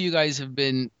I know you guys have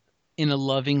been in a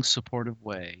loving, supportive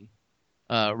way,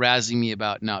 razzing me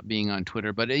about not being on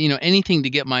Twitter, but anything to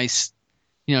get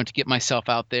myself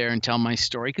out there and tell my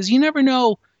story, because you never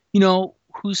know,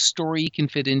 whose story you can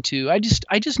fit into. I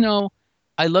just know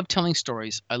I love telling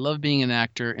stories. I love being an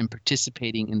actor and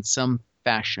participating in some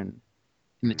fashion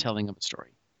in the telling of a story,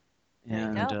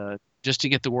 and just to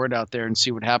get the word out there and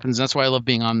see what happens. That's why I love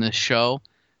being on this show.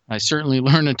 I certainly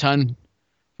learn a ton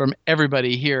from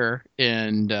everybody here,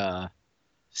 and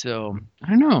so I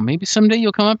don't know. Maybe someday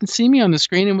you'll come up and see me on the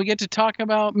screen, and we get to talk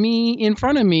about me in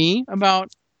front of me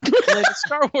about the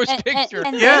Star Wars picture.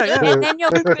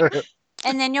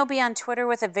 And then you'll be on Twitter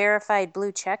with a verified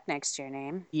blue check next to your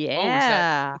name.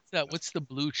 Yeah. What's the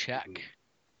blue check?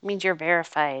 It means you're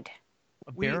verified.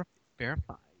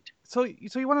 Verified. So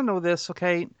you want to know this,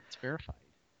 okay? It's verified.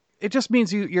 It just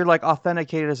means you're like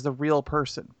authenticated as the real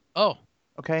person. Oh.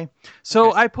 Okay.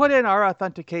 So I put in our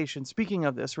authentication. Speaking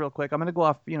of this, real quick, I'm going to go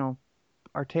off,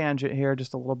 our tangent here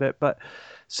just a little bit. But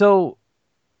so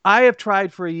I have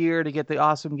tried for a year to get the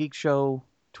Awesome Geek Show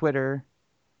Twitter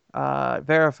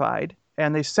verified,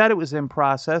 and they said it was in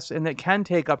process, and it can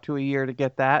take up to a year to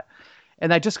get that.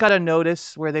 And I just got a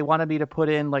notice where they wanted me to put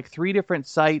in like 3 different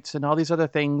sites and all these other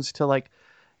things to like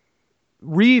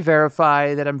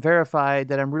re-verify that I'm verified,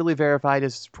 that I'm really verified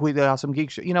as the Awesome Geek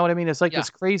Show. You know what I mean? It's like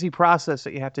this crazy process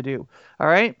that you have to do. All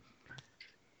right.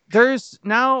 There's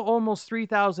now almost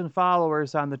 3,000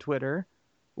 followers on the Twitter.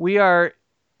 We are,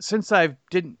 since I've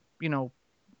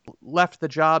left the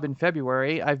job in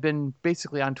February, I've been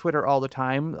basically on Twitter all the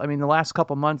time. I mean, the last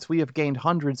couple months, we have gained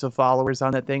hundreds of followers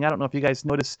on that thing. I don't know if you guys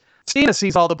notice. Stina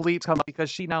sees all the bleeps come up because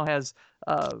she now has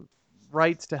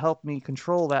rights to help me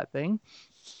control that thing.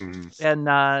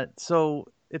 And so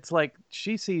it's like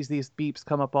she sees these beeps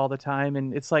come up all the time,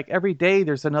 and it's like every day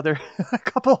there's another a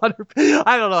couple hundred.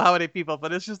 I don't know how many people,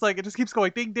 but it's just like it just keeps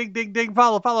going ding, ding, ding, ding,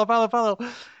 follow.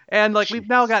 And like we've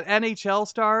now got NHL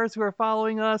stars who are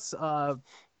following us.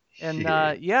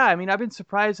 Yeah, I mean, I've been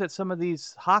surprised that some of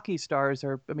these hockey stars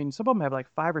are. I mean, some of them have like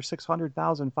 500,000 or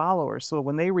 600,000 followers. So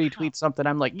when they retweet something,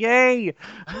 I'm like, yay!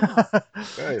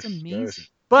 That's amazing.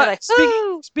 But like,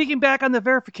 speaking back on the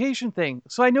verification thing,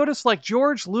 so I noticed like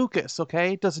George Lucas,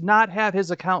 okay, does not have his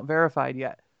account verified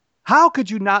yet. How could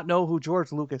you not know who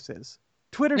George Lucas is?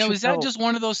 Twitter Now, should is that know. just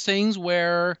one of those things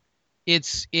where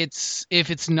it's if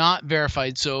it's not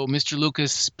verified, so Mr.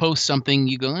 Lucas posts something,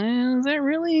 you go, is that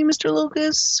really Mr.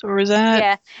 Lucas, or is that?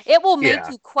 Yeah, it will make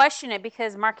you question it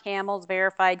because Mark Hamill's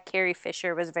verified, Carrie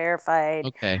Fisher was verified.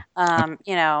 Okay.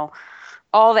 You know,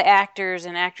 all the actors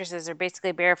and actresses are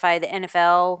basically verified. The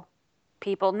NFL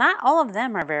people, not all of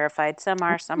them are verified. Some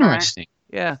are, some aren't. Interesting.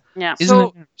 Yeah. Yeah.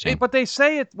 So, but they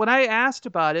say it when I asked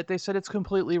about it, they said it's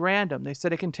completely random. They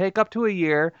said it can take up to a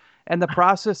year, and the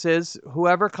process is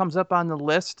whoever comes up on the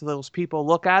list, those people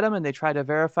look at them and they try to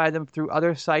verify them through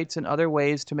other sites and other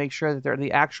ways to make sure that they're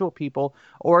the actual people,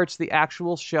 or it's the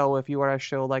actual show if you are a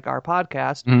show like our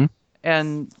podcast.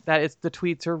 And that it's the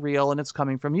tweets are real and it's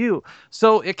coming from you.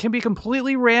 So it can be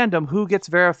completely random who gets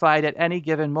verified at any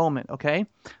given moment, okay?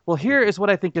 Well, here is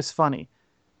what I think is funny.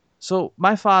 So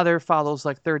my father follows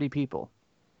like 30 people.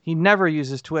 He never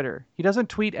uses Twitter. He doesn't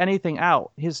tweet anything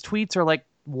out. His tweets are like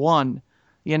one,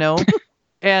 you know?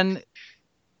 And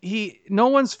no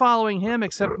one's following him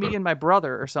except me and my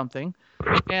brother or something.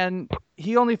 And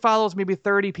he only follows maybe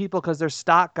 30 people because they're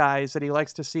stock guys that he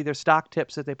likes to see their stock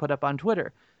tips that they put up on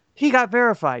Twitter. He got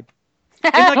verified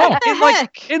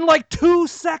in like 2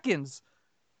 seconds.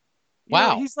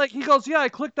 Wow. He's like, he goes, yeah, I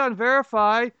clicked on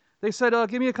verify. They said,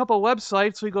 give me a couple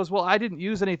websites. So he goes, well, I didn't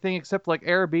use anything except like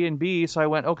Airbnb. So I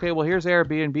went, okay, well, here's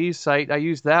Airbnb's site. I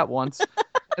used that once.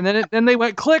 And then they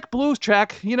went, click, blue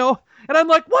check, you know. And I'm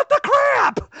like, what the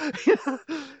crap?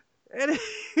 And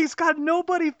he's got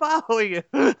nobody following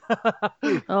it.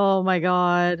 Oh my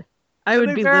God. I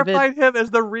would be verified livid. him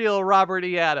as the real Robert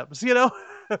E. Adams, you know?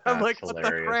 I'm like,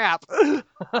 hilarious. what the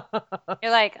crap?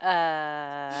 You're like,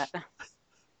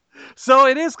 So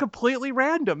it is completely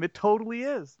random. It totally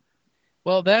is.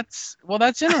 Well, that's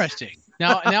interesting.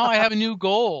 Now I have a new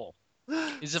goal.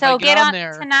 Is if so I get on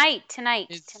there tonight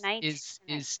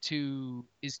is to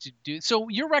do. So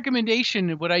your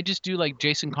recommendation, would I just do like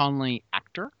Jason Conley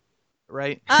actor?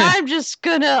 Right.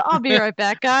 I'll be right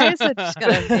back, guys. I just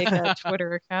gotta make a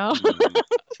Twitter account.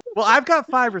 Well, I've got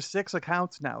 5 or 6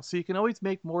 accounts now, so you can always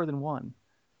make more than one.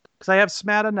 Because I have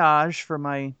Smatanage for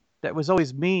that was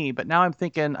always me, but now I'm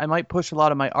thinking I might push a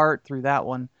lot of my art through that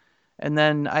one. And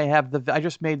then I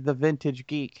just made the Vintage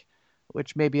Geek,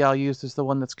 which maybe I'll use as the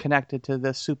one that's connected to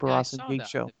the Super Awesome Geek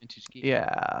Show.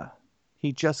 Yeah.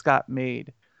 He just got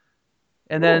made.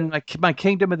 And then my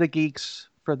Kingdom of the Geeks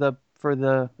for the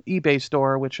eBay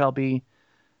store, which I'll be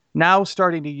now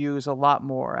starting to use a lot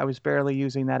more. I was barely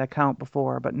using that account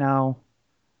before, but now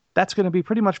that's going to be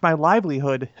pretty much my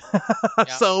livelihood.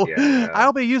 So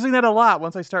I'll be using that a lot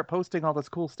once I start posting all this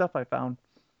cool stuff I found.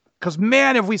 Because,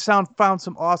 man, have we found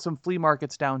some awesome flea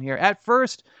markets down here. At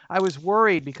first, I was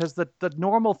worried because the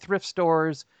normal thrift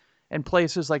stores and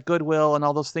places like Goodwill and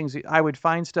all those things I would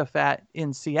find stuff at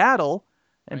in Seattle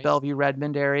and Bellevue,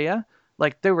 Redmond area,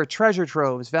 like there were treasure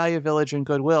troves, Value Village and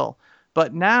Goodwill.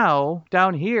 But now,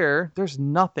 down here, there's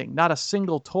nothing, not a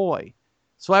single toy.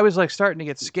 So I was like starting to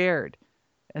get scared.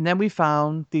 And then we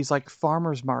found these like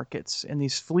farmers markets and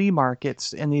these flea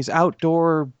markets and these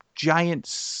outdoor giant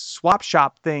swap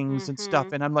shop things and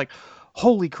stuff. And I'm like,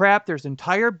 holy crap, there's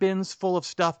entire bins full of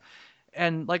stuff.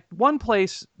 And like one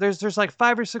place, there's like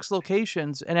 5 or 6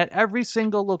 locations, and at every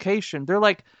single location, they're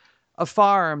like a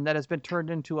farm that has been turned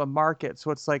into a market.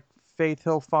 So it's like Faith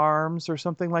Hill Farms or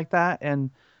something like that. And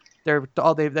they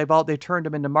turned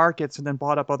them into markets and then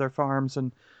bought up other farms,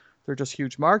 and they're just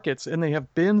huge markets. And they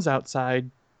have bins outside.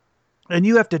 And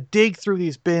you have to dig through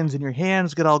these bins, and your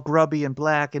hands get all grubby and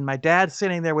black. And my dad's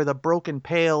sitting there with a broken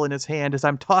pail in his hand as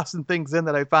I'm tossing things in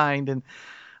that I find. And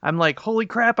I'm like, holy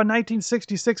crap, a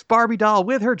 1966 Barbie doll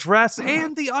with her dress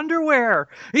and the underwear.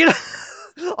 You know,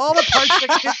 all the parts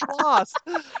that get lost.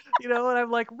 You know, and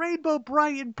I'm like, rainbow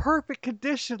bright in perfect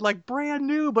condition, like brand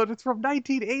new, but it's from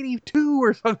 1982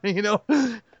 or something, you know.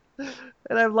 And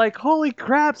I'm like, holy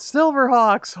crap,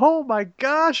 Silverhawks. Oh my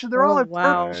gosh. And they're all in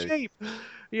perfect shape.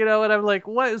 You know, and I'm like,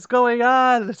 what is going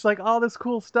on? And it's like all this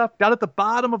cool stuff down at the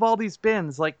bottom of all these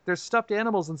bins. Like there's stuffed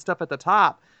animals and stuff at the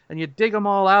top. and you dig them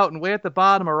all out, and way at the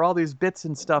bottom are all these bits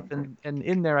and stuff, and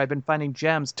in there I've been finding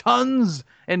gems, tons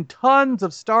and tons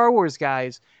of Star Wars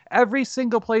guys. Every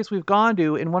single place we've gone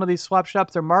to in one of these swap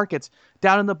shops or markets,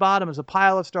 down in the bottom is a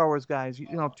pile of Star Wars guys.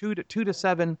 2 to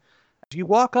 7. You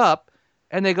walk up,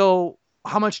 and they go,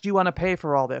 "How much do you want to pay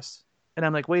for all this?" And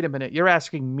I'm like, "Wait a minute, you're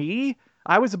asking me?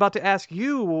 I was about to ask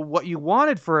you what you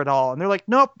wanted for it all." And they're like,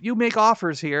 "Nope, you make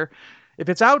offers here. If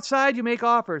it's outside, you make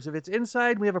offers. If it's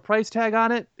inside, we have a price tag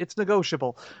on it. It's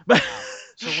negotiable."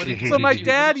 So my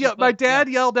dad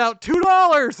yelled out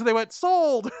 $2, and they went,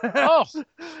 "Sold." Oh,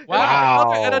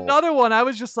 wow! And another one, I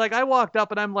was just like, I walked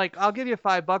up and I'm like, "I'll give you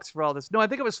 $5 for all this." No, I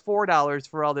think it was $4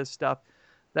 for all this stuff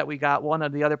that we got one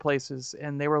of the other places,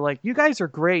 and they were like, "You guys are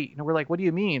great." And we're like, "What do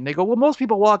you mean?" They go, "Well, most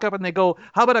people walk up and they go,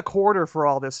 'How about a quarter for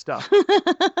all this stuff?'"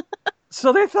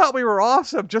 So they thought we were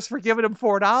awesome just for giving them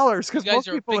 $4 because You guys most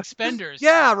are people big spenders.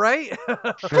 Yeah, right.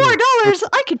 $4,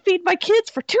 I could feed my kids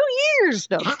for 2 years.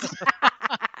 No.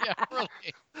 Yeah, really.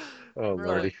 Oh,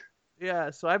 Lordy. Yeah,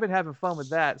 so I've been having fun with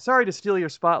that. Sorry to steal your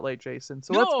spotlight, Jason.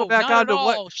 So No, let's go back not on at to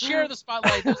all. what. Share the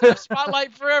spotlight. There's a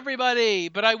spotlight for everybody.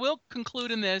 But I will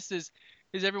conclude in this as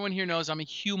everyone here knows, I'm a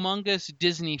humongous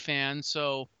Disney fan.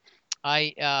 So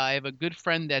I have a good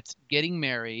friend that's getting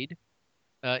married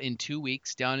in 2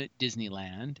 weeks down at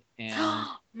Disneyland, and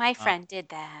My friend did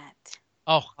that.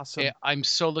 oh, Awesome. yeah, I'm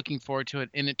so looking forward to it.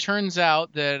 And it turns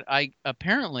out that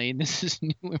apparently, this is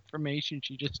new information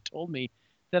she just told me,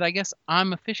 that I guess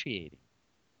I'm officiating.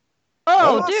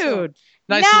 Oh, Awesome. dude.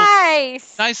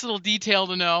 Nice little detail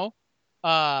to know. So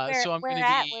I'm where going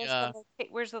at? to be.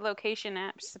 Where's the location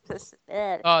at?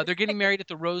 They're getting married at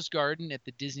the Rose Garden at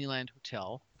the Disneyland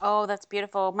Hotel. Oh, that's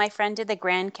beautiful. My friend did the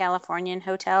Grand Californian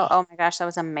Hotel. Oh my gosh, that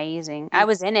was amazing. I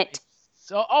was in it.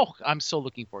 So, I'm so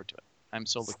looking forward to it.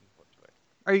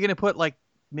 Are you going to put like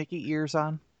Mickey ears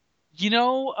on?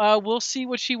 We'll see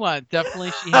what she wants.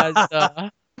 Definitely, she has.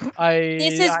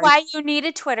 This is why you need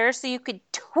a Twitter, so you could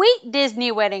tweet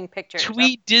Disney wedding pictures.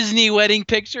 Tweet Disney wedding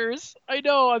pictures. I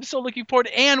know. I'm so looking forward.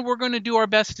 And we're going to do our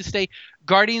best to stay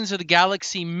Guardians of the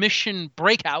Galaxy Mission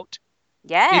Breakout.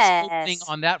 Yes. It's opening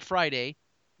on that Friday,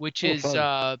 which is,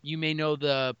 you may know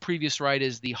the previous ride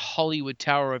is the Hollywood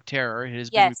Tower of Terror. It has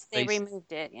been replaced. They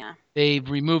removed it, yeah. They've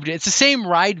removed it. It's the same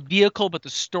ride vehicle, but the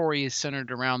story is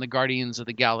centered around the Guardians of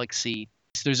the Galaxy.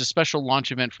 So there's a special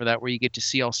launch event for that where you get to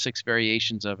see all 6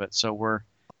 variations of it. So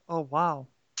Oh, wow.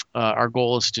 Our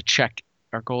goal is to check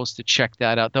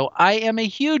that out. Though I am a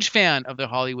huge fan of the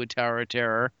Hollywood Tower of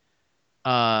Terror.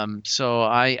 So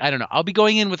I don't know. I'll be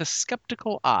going in with a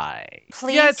skeptical eye.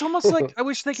 Please. Yeah, it's almost like I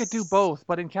wish they could do both,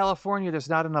 but in California there's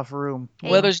not enough room.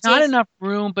 Well, there's not enough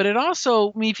room, but it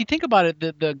also, I mean, if you think about it,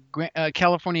 the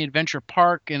California Adventure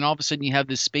Park, and all of a sudden you have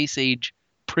this space age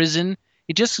prison,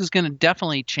 it just is going to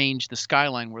definitely change the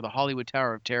skyline where the Hollywood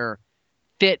Tower of Terror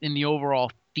fit in the overall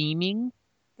theming.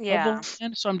 Yeah. Of the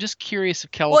land. So I'm just curious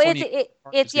if California.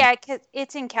 Well,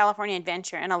 it's in California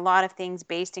Adventure, and a lot of things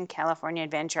based in California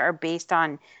Adventure are based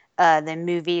on the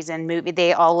movies and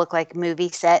They all look like movie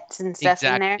sets and stuff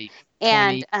in there.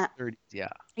 And 30s, yeah.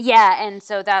 Yeah, and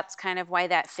so that's kind of why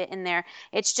that fit in there.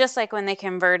 It's just like when they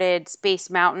converted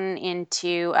Space Mountain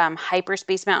into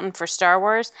Hyperspace Mountain for Star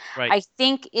Wars. Right. I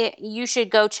think you should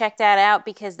go check that out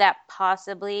because that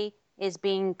possibly is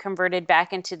being converted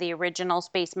back into the original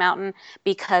Space Mountain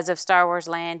because of Star Wars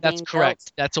Land being That's correct.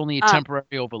 built. That's only a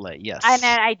temporary overlay, yes. And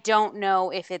I don't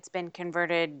know if it's been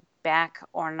converted back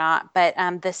or not, but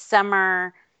the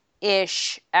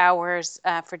summer-ish hours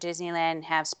for Disneyland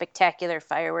have spectacular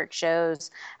fireworks shows.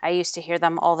 I used to hear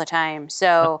them all the time.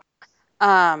 So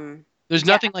there's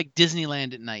nothing like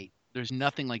Disneyland at night. There's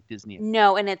nothing like Disney.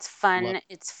 No, and it's fun.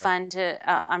 It's fun to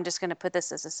I'm just going to put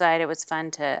this aside. It was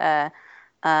fun to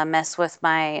mess with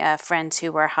my friends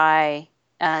who were high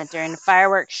during the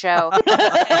fireworks show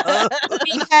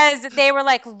because they were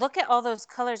like, "Look at all those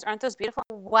colors. Aren't those beautiful?"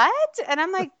 What? And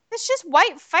I'm like, "It's just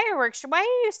white fireworks. Why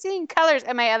are you seeing colors?"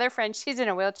 And my other friend, she's in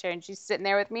a wheelchair and she's sitting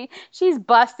there with me. She's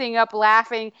busting up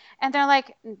laughing. And they're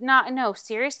like, no,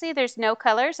 seriously, there's no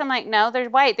colors? I'm like, "No, they're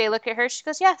white." They look at her. She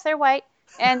goes, "Yes, they're white."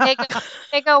 And they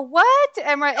go, "What?"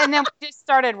 And then we just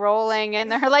started rolling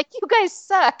and they're like, "You guys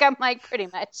suck." I'm like, "Pretty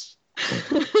much."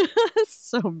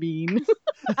 So mean.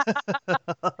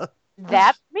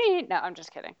 That's me. No, I'm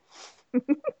just kidding.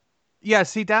 Yeah,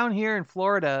 see, down here in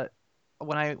Florida,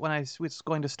 when I was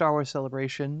going to Star Wars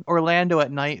Celebration, Orlando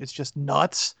at night is just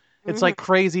nuts. It's like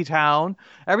crazy town.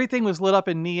 Everything was lit up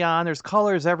in neon. There's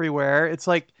colors everywhere. It's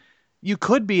like you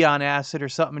could be on acid or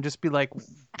something and just be like,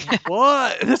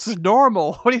 "What? This is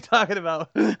normal. What are you talking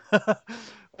about?" But,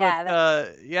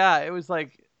 Yeah, it was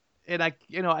like and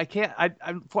I can't.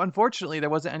 Unfortunately, there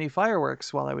wasn't any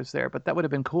fireworks while I was there, but that would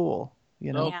have been cool.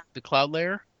 Oh, the cloud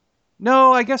layer.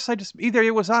 No, I guess I just either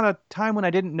it was on a time when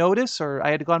I didn't notice, or I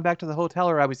had gone back to the hotel,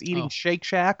 or I was eating Shake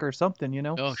Shack or something.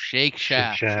 Oh, Shake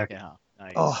Shack. Shake Shack. Yeah.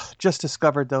 Nice. Oh, just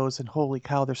discovered those, and holy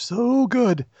cow, they're so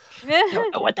good.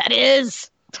 Don't know what that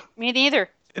is. Me neither.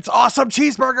 It's awesome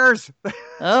cheeseburgers.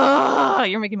 Oh,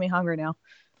 you're making me hungry now.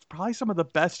 It's probably some of the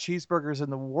best cheeseburgers in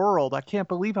the world. I can't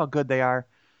believe how good they are.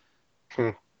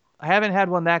 I haven't had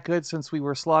one that good since we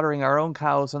were slaughtering our own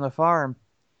cows on the farm.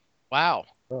 Wow.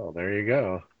 Oh, there you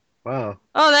go. Wow.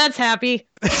 Oh, that's happy.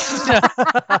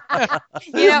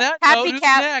 Happy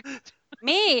cat.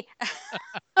 Me.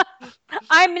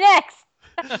 I'm next.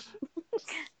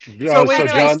 So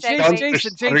John's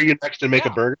Jason, are you next to make a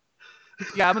burger?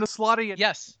 Yeah, I'm going to slaughter you.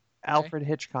 Yes. Alfred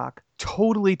Hitchcock.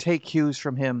 Totally take cues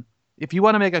from him. If you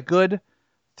want to make a good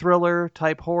thriller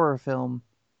type horror film,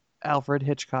 Alfred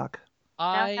Hitchcock.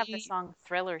 I have the song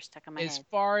Thriller stuck in my head. As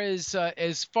far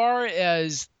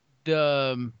as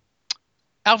the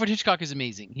Alfred Hitchcock is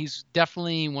amazing. He's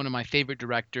definitely one of my favorite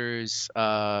directors.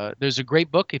 There's a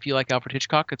great book if you like Alfred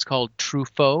Hitchcock. It's called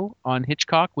Truffaut on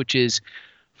Hitchcock, which is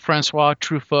Francois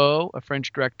Truffaut, a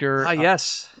French director.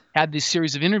 Yes. Had this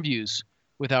series of interviews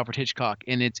with Alfred Hitchcock,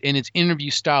 and it's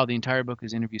interview style. The entire book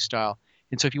is interview style.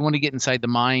 And so if you want to get inside the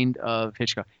mind of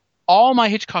Hitchcock, all my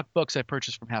Hitchcock books I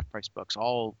purchased from Half Price Books,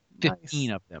 all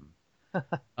 15 of them.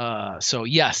 So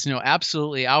yes,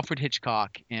 absolutely Alfred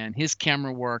Hitchcock and his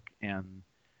camera work and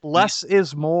less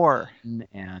is more,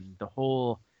 and the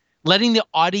whole letting the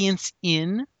audience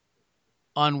in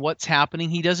on what's happening.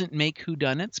 He doesn't make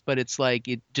whodunits, but it's like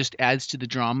it just adds to the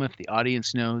drama if the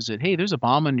audience knows that, hey, there's a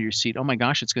bomb under your seat. Oh my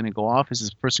gosh, it's going to go off. Is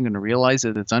this person going to realize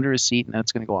that it's under his seat and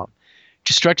that's going to go off?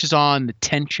 Just stretches on the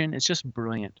tension. It's just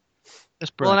brilliant.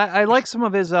 Just brilliant. Well, and I like some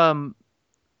of his what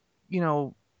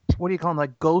do you call them,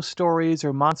 like ghost stories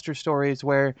or monster stories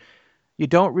where you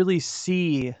don't really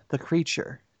see the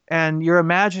creature and your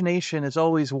imagination is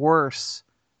always worse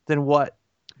than what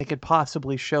they could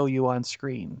possibly show you on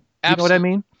screen. You know what I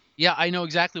mean? Yeah, I know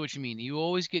exactly what you mean. You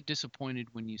always get disappointed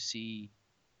when you see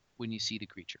the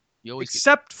creature. You always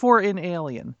except for in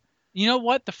Alien. You know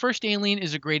what? The first Alien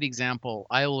is a great example.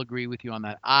 I will agree with you on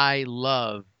that.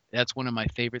 That's one of my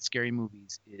favorite scary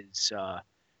movies is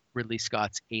Ridley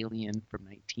Scott's Alien from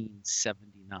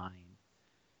 1979.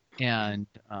 And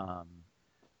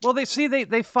well,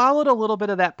 they followed a little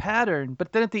bit of that pattern,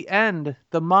 but then at the end,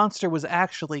 the monster was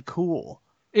actually cool.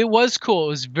 It was cool. It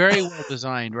was very well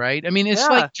designed, right? I mean, it's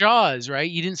like Jaws, right?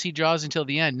 You didn't see Jaws until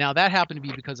the end. Now, that happened to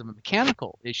be because of a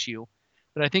mechanical issue,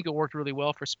 but I think it worked really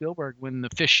well for Spielberg when the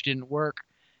fish didn't work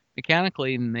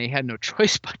mechanically, and they had no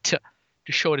choice but to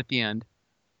show it at the end.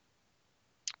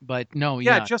 But no,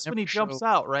 just when he jumps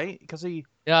out, right? Because he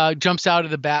jumps out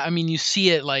of the bat. I mean, you see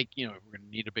it like, we're going to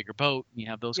need a bigger boat, and you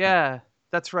have those. Yeah,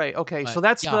 that's right. Okay, but, so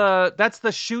that's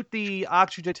the shoot the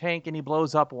oxygen tank and he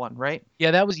blows up one, right?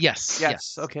 Yeah, that was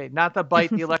yes. Okay, not the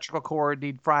bite the electrical cord,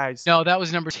 need fries. No, that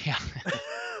was number 10.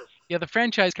 Yeah, the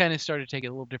franchise kind of started taking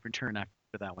a little different turn after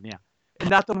that one. Yeah, and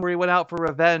not the one where he went out for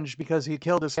revenge because he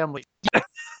killed his family.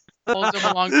 Pulls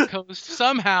him along the coast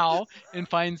somehow and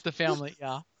finds the family.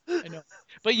 Yeah. I know,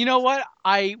 but you know what?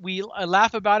 I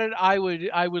laugh about it. I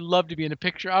would love to be in a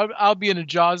picture. I'll be in a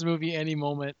Jaws movie any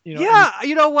moment. Yeah,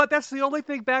 you know what? That's the only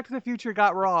thing Back to the Future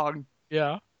got wrong.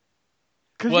 Yeah,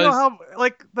 because you know how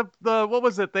like the what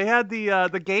was it? They had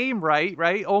the game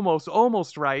right,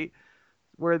 almost right,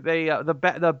 where they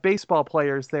the baseball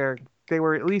players there, they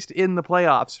were at least in the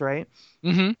playoffs, right?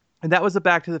 Mm-hmm. And that was a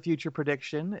Back to the Future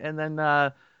prediction. And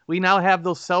then we now have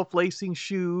those self-lacing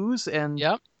shoes and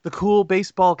the cool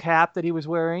baseball cap that he was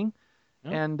wearing.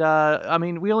 Yep. And, I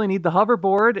mean, we only need the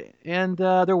hoverboard, and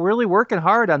they're really working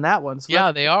hard on that one.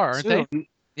 So they are, aren't they?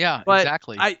 Yeah, but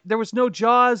exactly. There was no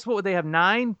Jaws. What would they have,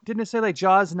 9? Didn't it say like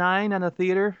Jaws 9 on a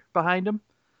theater behind them?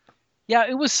 Yeah,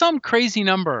 it was some crazy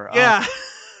number. Yeah.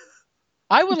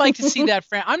 I would like to see that.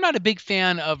 I'm not a big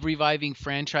fan of reviving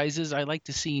franchises. I like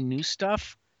to see new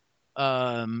stuff.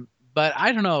 But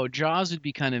I don't know. Jaws would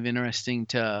be kind of interesting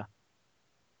to.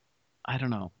 I don't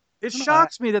know. It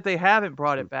shocks me that they haven't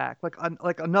brought it back, like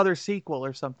another sequel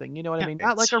or something. You know what I mean?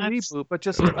 Not like a reboot, but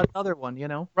just another one. You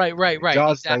know? Right.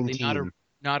 Jaws exactly. 19.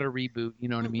 Not a reboot. You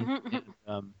know what I mean?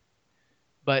 And,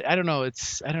 but I don't know.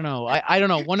 I don't know. I don't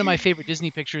know. One of my favorite Disney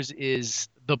pictures is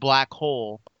The Black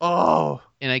Hole. Oh.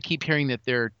 And I keep hearing that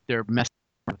they're messing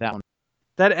with that one.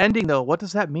 That ending though, what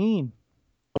does that mean?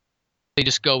 They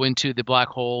just go into the black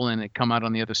hole and it come out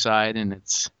on the other side, and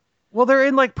it's Well, they're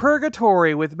in like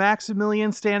purgatory with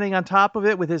Maximilian standing on top of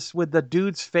it with the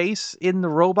dude's face in the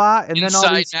robot, and then all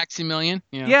Inside these Maximilian.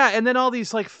 yeah, and then all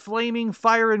these like flaming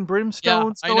fire and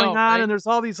brimstones I going know, on, right? and there's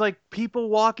all these like people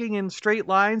walking in straight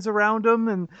lines around them,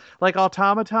 and like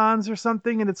automatons or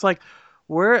something, and it's like,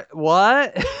 where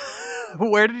what?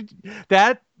 Where did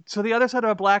that? So the other side of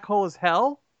a black hole is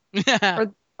hell.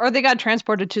 Or they got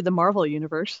transported to the Marvel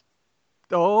universe.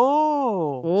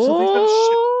 Oh, so they got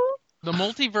the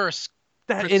multiverse.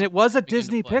 And it was a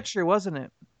Disney picture, wasn't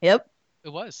it? Yep.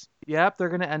 It was. Yep, they're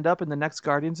going to end up in the next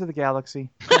Guardians of the Galaxy.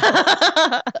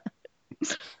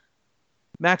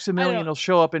 Maximilian will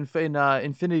show up in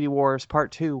Infinity Wars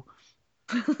Part 2.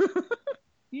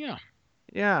 Yeah.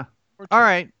 Yeah. All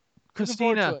right,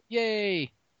 Christina. Hey,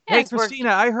 Yay. Yes,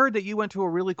 Christina, I heard that you went to a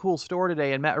really cool store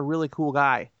today and met a really cool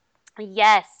guy.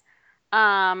 Yes.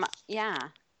 Yeah.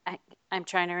 I'm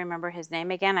trying to remember his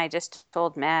name again. I just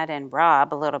told Matt and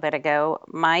Rob a little bit ago.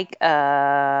 Mike,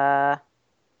 Now,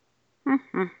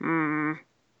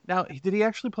 did he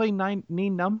actually play Nien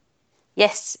Nunb?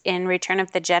 Yes, in Return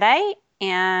of the Jedi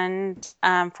and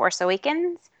Force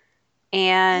Awakens.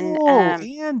 And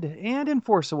and in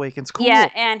Force Awakens. Cool. Yeah,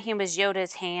 and he was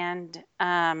Yoda's hand.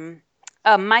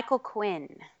 Michael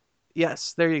Quinn.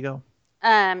 Yes, there you go.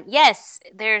 Yes,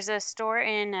 there's a store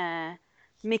in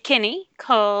McKinney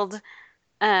called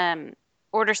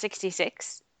Order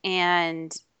 66,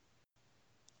 and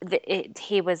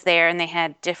he was there, and they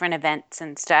had different events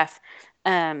and stuff.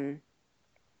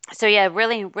 So yeah,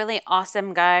 really, really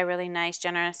awesome guy, really nice,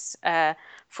 generous.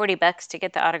 $40 to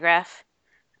get the autograph.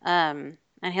 And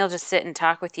he'll just sit and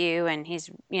talk with you, and he's,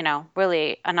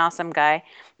 really an awesome guy.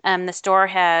 The store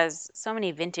has so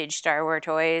many vintage Star Wars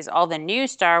toys, all the new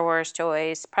Star Wars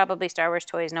toys, probably Star Wars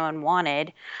toys no one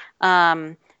wanted.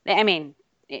 I mean,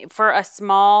 for a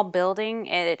small building,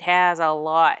 it has a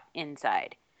lot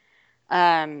inside.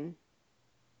 Yeah.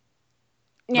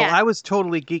 No, I was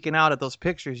totally geeking out at those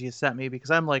pictures you sent me because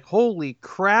I'm like, holy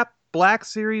crap, Black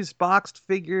Series boxed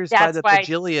figures by the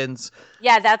bajillions.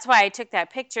 Yeah, that's why I took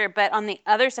that picture. But on the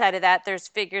other side of that, there's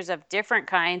figures of different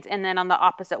kinds. And then on the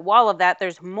opposite wall of that,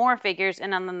 there's more figures.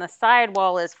 And on the side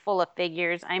wall is full of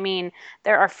figures. I mean,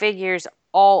 there are figures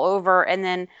all over. And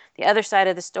then the other side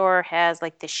of the store has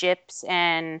like the ships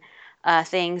and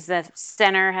things. The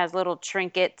center has little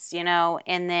trinkets, and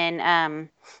then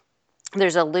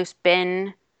there's a loose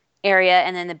bin area.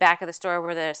 And then the back of the store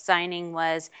where the signing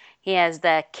was, he has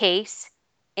the case,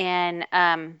 and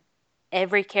almost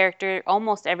every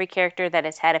character that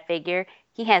has had a figure,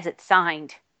 he has it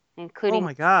signed, including oh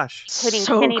my gosh, so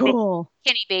cool.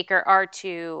 Kenny Baker,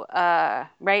 R2,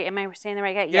 right? Am I saying the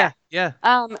right guy? Yeah.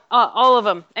 All of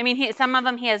them. I mean, some of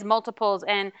them he has multiples,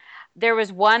 and there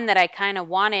was one that I kind of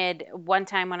wanted one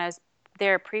time when I was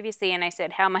there previously, and I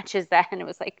said, how much is that? And it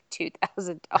was like $2,000. I was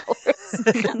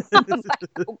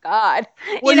like, oh God.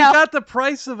 Well, you got the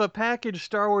price of a packaged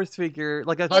Star Wars figure.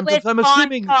 Like I'm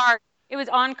assuming it was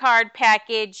on card,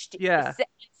 packaged, yeah,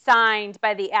 signed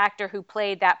by the actor who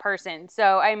played that person.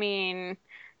 So I mean,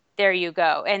 there you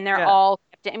go. And they're all,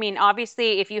 I mean,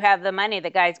 obviously if you have the money,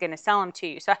 the guy's going to sell them to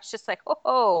you. So I was just like,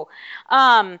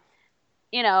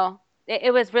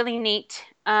 it was really neat.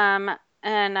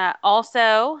 And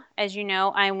also, as you know,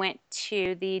 I went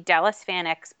to the Dallas Fan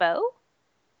Expo.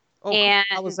 Oh, and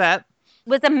how was that? It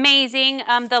was amazing.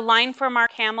 The line for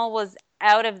Mark Hamill was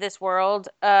out of this world.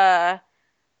 I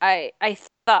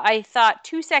thought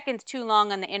 2 seconds too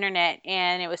long on the internet,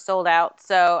 and it was sold out,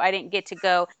 so I didn't get to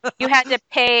go. You had to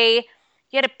pay.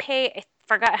 I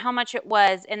forgot how much it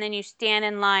was, and then you stand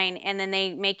in line, and then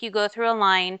they make you go through a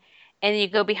line, and you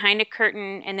go behind a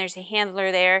curtain, and there's a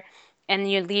handler there. And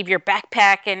you leave your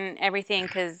backpack and everything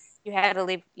because you had to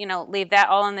leave that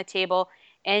all on the table.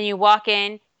 And you walk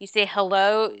in, you say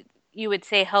hello. You would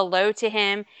say hello to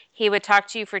him. He would talk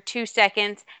to you for 2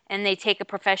 seconds, and they take a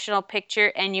professional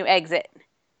picture, and you exit.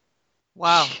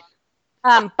 Wow.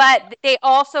 But they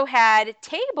also had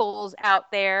tables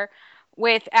out there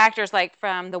with actors like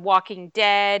from The Walking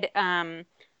Dead.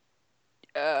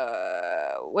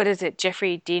 What is it?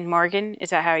 Jeffrey Dean Morgan?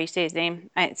 Is that how you say his name?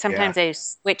 Sometimes I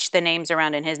switch the names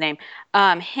around in his name.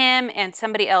 Him and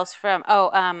somebody else from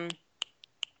I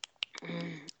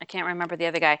can't remember the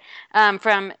other guy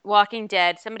from Walking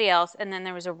Dead. Somebody else, and then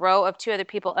there was a row of 2 other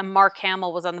people, and Mark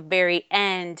Hamill was on the very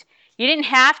end. You didn't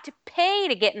have to pay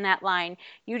to get in that line.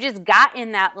 You just got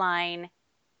in that line.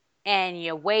 And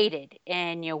you waited,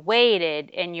 and you waited,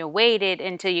 and you waited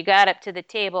until you got up to the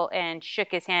table and shook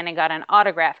his hand and got an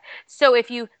autograph. So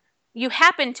if you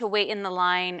happened to wait in the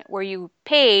line where you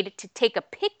paid to take a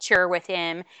picture with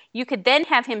him, you could then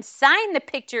have him sign the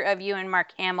picture of you and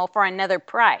Mark Hamill for another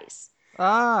price.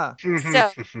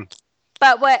 So,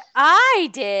 but what I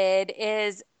did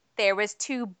is there was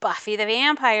 2 Buffy the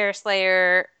Vampire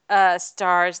Slayer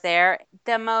stars there.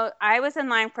 I was in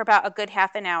line for about a good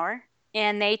half an hour,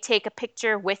 and they take a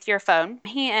picture with your phone.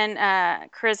 He and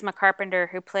Charisma Carpenter,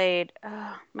 who played,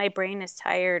 my brain is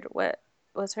tired. What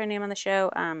was her name on the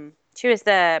show? She was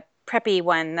the preppy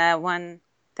one, the one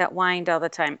that whined all the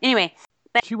time. Anyway.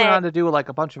 She went on to do like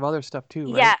a bunch of other stuff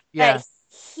too, right? Yeah. But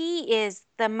he is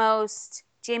the most,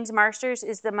 James Marsters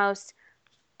is the most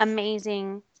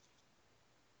amazing,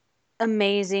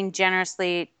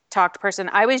 generously talked person.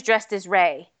 I was dressed as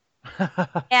Ray.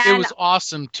 It was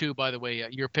awesome too, by the way.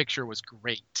 Your picture was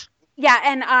great. Yeah,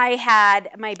 and I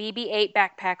had my BB-8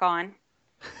 backpack on.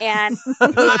 And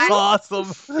that's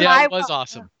awesome. Yeah, it was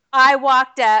awesome. I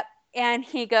walked up and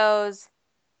he goes,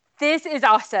 "This is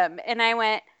awesome." And I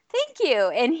went, "Thank you."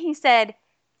 And he said,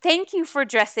 "Thank you for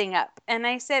dressing up." And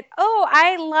I said, "Oh,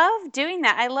 I love doing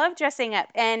that. I love dressing up."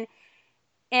 And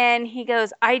he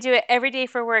goes, "I do it every day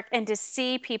for work, and to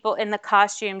see people in the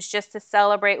costumes just to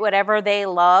celebrate whatever they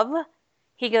love,"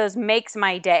 he goes, "makes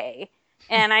my day."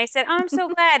 And I said, "Oh, I'm so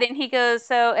glad." And he goes,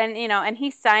 and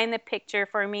he signed the picture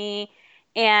for me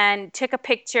and took a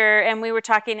picture, and we were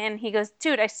talking, and he goes,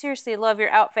 "Dude, I seriously love your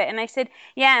outfit." And I said,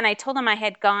 "Yeah." And I told him I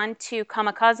had gone to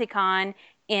Kamikaze Con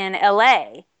in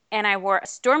LA and I wore a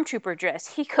stormtrooper dress.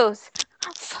 He goes,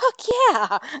 "Oh, fuck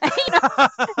yeah."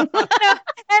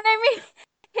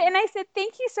 And I said,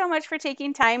 "Thank you so much for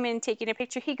taking time and taking a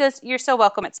picture." He goes, "You're so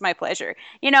welcome. It's my pleasure."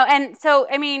 And so,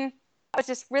 it was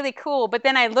just really cool. But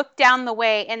then I looked down the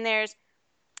way and there's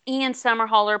Ian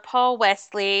Somerhalder, Paul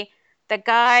Wesley, the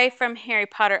guy from Harry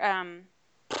Potter,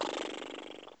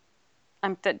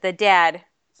 the dad.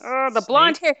 Oh, the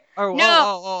blonde hair.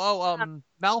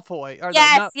 Malfoy.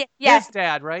 Yes. His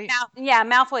dad, right?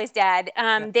 Malfoy's dad.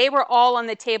 They were all on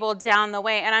the table down the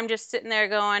way, and I'm just sitting there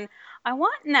going, "I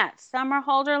want in that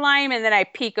Somerhalder line," and then I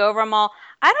peek over them all.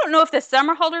 I don't know if the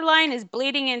Somerhalder line is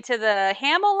bleeding into the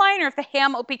Hamill line, or if the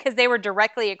Hamill, because they were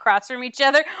directly across from each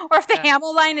other, or if the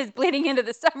Hamill line is bleeding into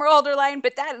the Somerhalder line.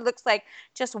 But that looks like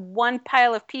just one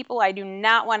pile of people I do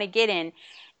not want to get in.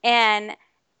 And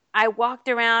I walked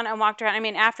around.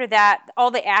 After that, all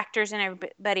the actors and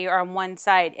everybody are on one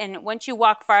side. And once you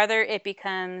walk farther, it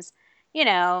becomes,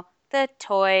 the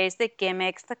toys, the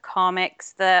gimmicks, the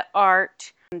comics, the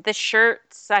art, the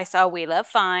shirts. I saw We Love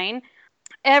Fine.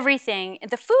 Everything.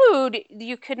 The food,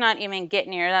 you could not even get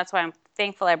near. That's why I'm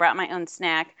thankful I brought my own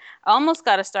snack. I almost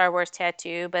got a Star Wars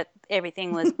tattoo, but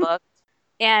everything was booked.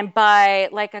 And by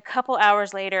like a couple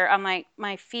hours later, I'm like,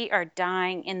 my feet are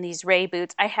dying in these Ray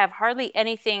boots. I have hardly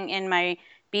anything in my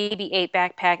BB-8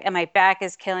 backpack, and my back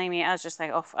is killing me. I was just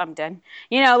like, "Oh, I'm done."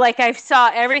 I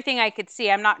saw everything I could see.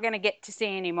 I'm not going to get to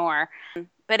see anymore.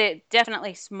 But it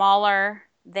definitely smaller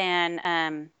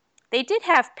than, they did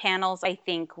have panels, I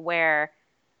think, where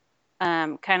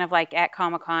kind of like at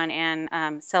Comic-Con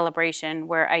and Celebration,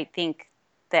 where I think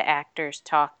the actors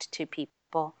talked to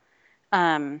people.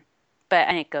 But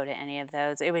I didn't go to any of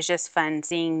those. It was just fun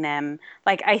seeing them.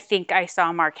 Like, I think I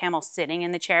saw Mark Hamill sitting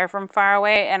in the chair from far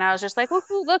away, and I was just like, "Ooh,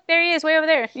 look, there he is, way over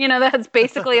there." That's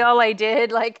basically all I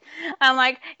did.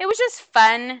 It was just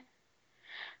fun.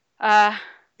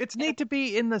 It's neat to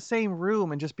be in the same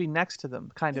room and just be next to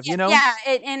them, kind of, Yeah,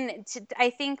 I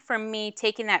think for me,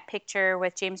 taking that picture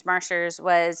with James Marsters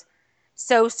was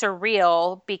so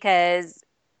surreal because,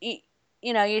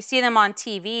 you see them on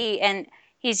TV, and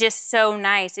he's just so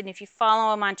nice. And if you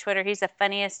follow him on Twitter, he's the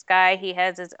funniest guy. He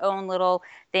has his own little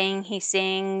thing. He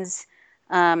sings,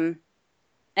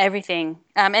 everything.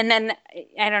 And then,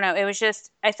 I don't know,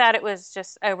 I thought it was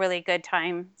just a really good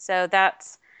time. So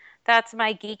that's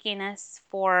my geekiness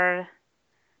for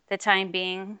the time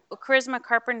being. Charisma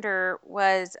Carpenter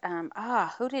was,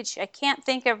 who did she? I can't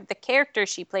think of the character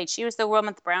she played. She was the woman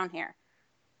with the brown hair.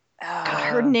 God,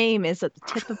 her name is at the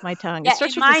tip of my tongue. It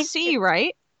starts with a C,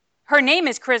 right? Her name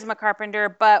is Charisma Carpenter,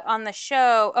 but on the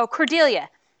show, Cordelia.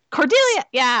 Cordelia,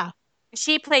 yeah.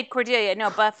 She played Cordelia. No,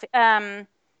 Buffy. Sarah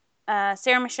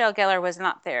Michelle Gellar was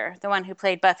not there, the one who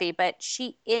played Buffy, but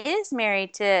she is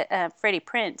married to Freddie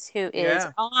Prinze, who is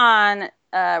on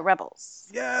Rebels.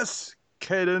 Yes,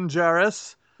 Kaden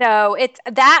Jarrus. So it's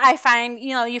that I find,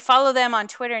 you follow them on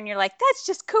Twitter and you're like, that's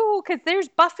just cool because there's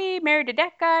Buffy married to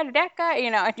that guy,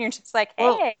 and you're just like, hey.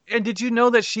 Well, and did you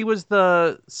know that she was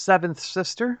the 7th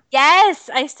sister? Yes,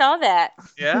 I saw that.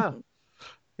 Yeah.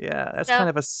 Yeah, that's kind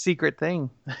of a secret thing.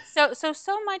 So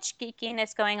much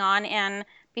geekiness going on. And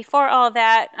before all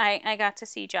that, I got to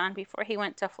see John before he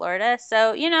went to Florida.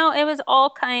 So, it was all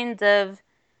kinds of,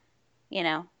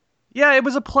 Yeah, it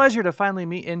was a pleasure to finally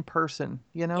meet in person,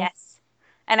 Yes.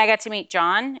 and I got to meet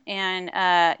John and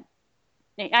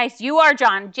guys, you are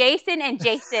John, Jason, and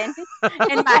Jason,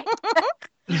 and Mike.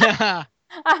 Yeah.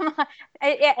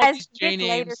 As it gets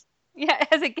later,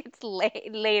 as it gets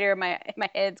later, my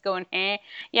head's going, eh.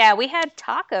 Yeah, we had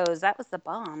tacos. That was the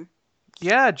bomb.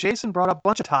 Yeah, Jason brought a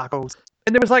bunch of tacos.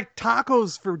 And there was like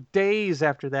tacos for days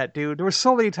after that, dude. There were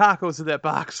so many tacos in that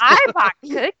box. I bought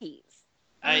cookies.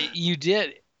 You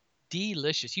did.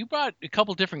 Delicious. You brought a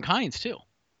couple different kinds, too.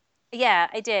 Yeah,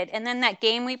 I did. And then that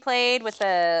game we played with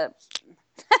the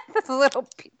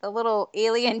little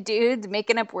alien dudes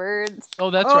making up words. Oh,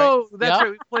 that's right. Oh, that's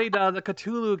right. We played the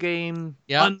Cthulhu game,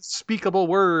 Unspeakable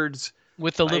Words.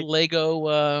 With the little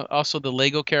Lego, also the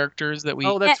Lego characters that we...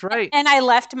 Oh, that's right. And I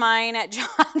left mine at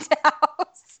John's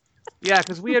house. Yeah,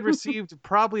 because we had received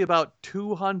probably about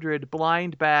 200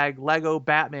 blind bag Lego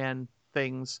Batman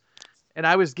things. And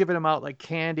I was giving them out like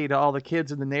candy to all the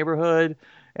kids in the neighborhood.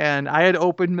 And I had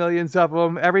opened millions of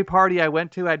them. Every party I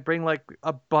went to, I'd bring like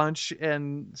a bunch.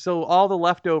 And so all the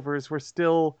leftovers were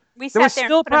still... There was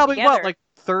still probably, what, like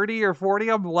 30 or 40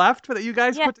 of them left that you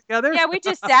guys put together? Yeah, we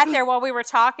just sat there while we were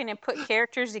talking and put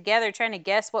characters together, trying to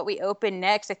guess what we opened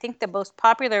next. I think the most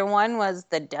popular one was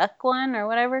the duck one or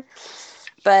whatever.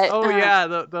 But yeah,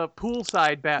 the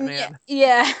poolside Batman.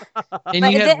 Yeah.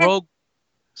 And you had Rogue...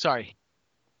 Sorry.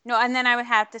 No, and then I would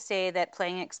have to say that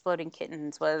playing Exploding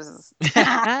Kittens was...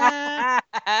 I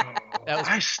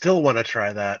still want to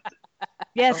try that.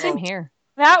 Yeah, same here.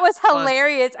 That was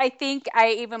hilarious. I think I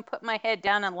even put my head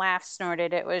down and laughed,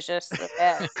 snorted. It was just the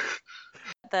best.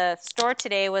 The store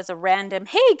today was a random,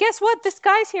 hey, guess what? This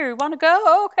guy's here. You want to go?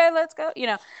 Oh, okay, let's go.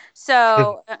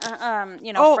 So,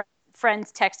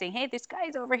 friends texting, hey, this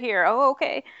guy's over here. Oh,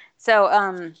 okay.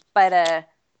 So,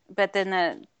 but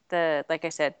then the like I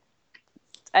said,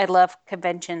 I love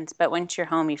conventions, but once you're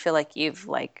home, you feel like you've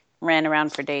ran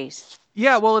around for days.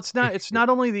 Yeah, well, it's not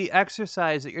only the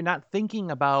exercise that you're not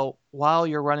thinking about while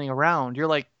you're running around.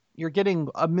 You're getting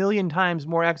a million times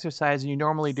more exercise than you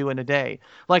normally do in a day.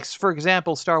 Like, for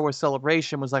example, Star Wars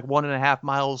Celebration was like 1.5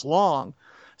 miles long.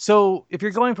 So if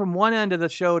you're going from one end of the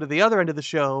show to the other end of the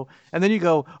show, and then you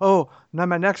go, oh, now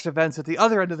my next event's at the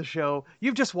other end of the show,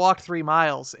 you've just walked 3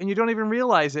 miles, and you don't even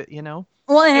realize it,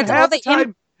 Well, and it's all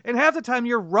the And half the time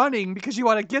you're running because you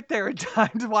want to get there in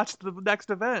time to watch the next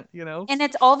event, And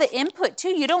it's all the input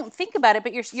too. You don't think about it,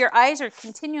 but your eyes are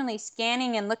continually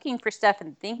scanning and looking for stuff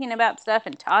and thinking about stuff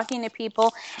and talking to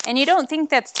people. And you don't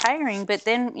think that's tiring, but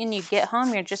then when you get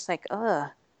home, you're just like, ugh.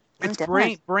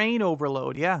 It's brain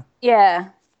overload, yeah. Yeah.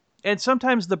 And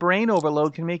sometimes the brain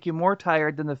overload can make you more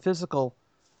tired than the physical,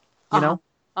 know?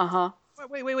 Uh-huh.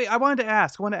 Wait. I wanted to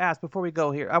ask before we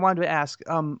go here. I wanted to ask,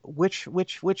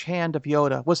 which hand of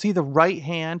Yoda? Was he the right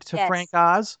hand to Frank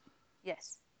Oz?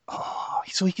 Yes. Oh,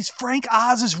 so he's Frank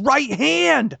Oz's right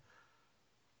hand.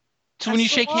 So when you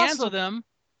shake hands with him,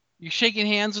 you're shaking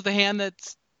hands with the hand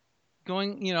that's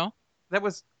going, That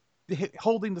was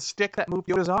holding the stick that moved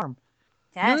Yoda's arm.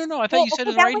 Yes. No. I thought you said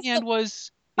his right hand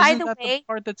was... Isn't that the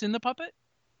part that's in the puppet?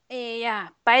 Yeah.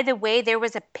 By the way, there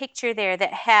was a picture there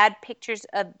that had pictures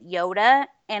of Yoda,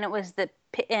 and it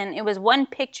was one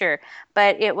picture,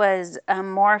 but it was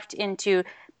morphed into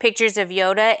pictures of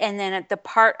Yoda, and then at the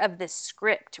part of the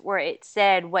script where it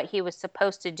said what he was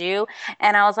supposed to do,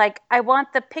 and I was like, I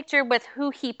want the picture with who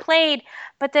he played,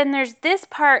 but then there's this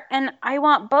part, and I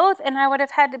want both, and I would have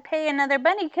had to pay another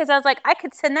money because I was like, I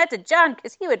could send that to John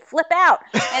because he would flip out,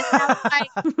 and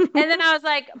then I was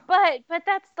like, but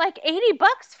that's like $80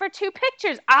 for 2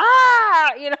 pictures,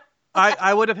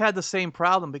 I would have had the same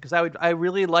problem because I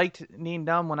really liked Neen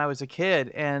Dum when I was a kid,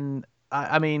 and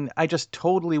I just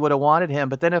totally would have wanted him.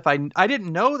 But then if I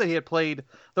didn't know that he had played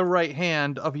the right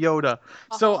hand of Yoda,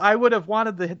 so I would have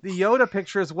wanted the Yoda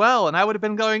picture as well, and I would have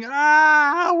been going,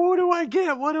 what do I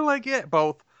get? What do I get?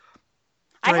 Both.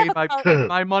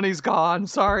 My money's gone.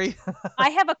 Sorry.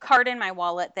 I have a card in my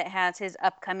wallet that has his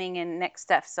upcoming and next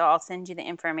stuff, so I'll send you the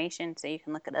information so you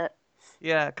can look it up.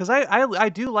 Yeah, because I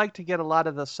do like to get a lot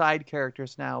of the side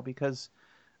characters now because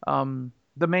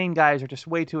the main guys are just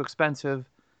way too expensive.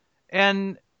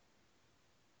 And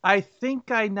I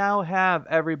think I now have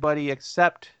everybody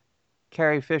except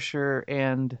Carrie Fisher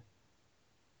and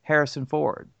Harrison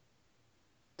Ford.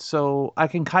 So I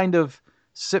can kind of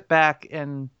sit back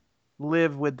and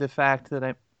live with the fact that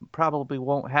I probably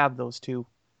won't have those two.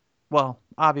 Well,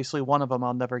 obviously one of them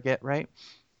I'll never get, right?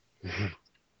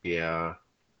 Yeah.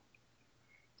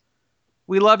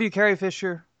 We love you, Carrie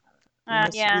Fisher.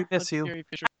 Yeah. We miss you.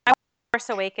 Force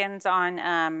Awakens on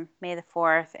May the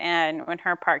 4th, and when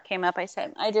her part came up, I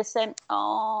just said,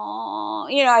 oh,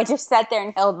 I just sat there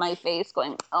and held my face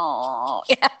going, oh,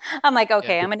 yeah. I'm like,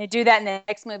 okay, I'm going to do that in the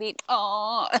next movie.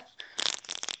 Oh.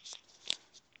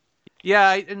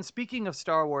 Yeah, and speaking of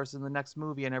Star Wars in the next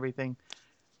movie and everything,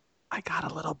 I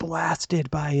got a little blasted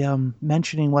by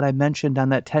mentioning what I mentioned on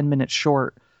that 10-minute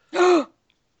short. So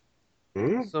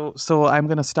I'm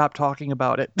going to stop talking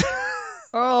about it.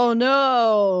 Oh,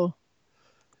 no.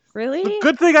 Really?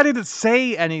 Good thing I didn't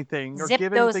say anything or Zip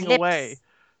give those anything lips. away.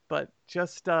 But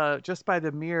just by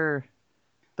the mere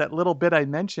that little bit I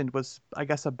mentioned was, I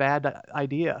guess, a bad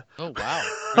idea. Oh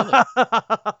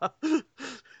wow! Really?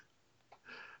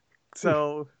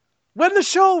 So when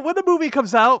the movie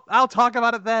comes out, I'll talk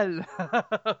about it then.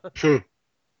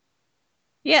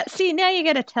 Yeah. See, now you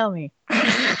got to tell me.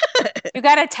 You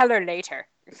got to tell her later.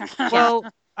 Well,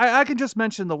 I can just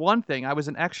mention the one thing. I was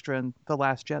an extra in The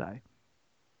Last Jedi.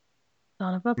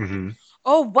 Son of a...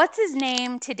 Oh, what's his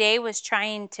name today was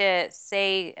trying to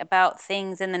say about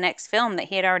things in the next film that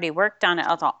he had already worked on it.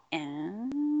 I was all,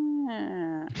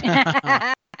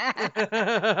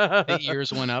 The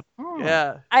ears went up.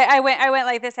 Yeah. I went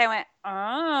like this. I went,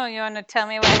 oh, you want to tell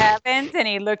me what happens? And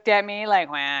he looked at me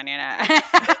like, well,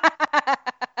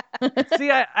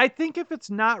 See, I think if it's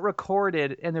not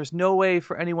recorded and there's no way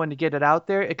for anyone to get it out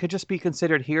there, it could just be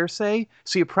considered hearsay.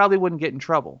 So you probably wouldn't get in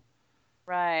trouble.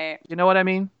 Right. You know what I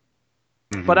mean?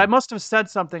 Mm-hmm. But I must have said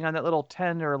something on that little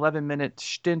 10 or 11-minute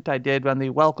stint I did on the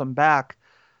Welcome Back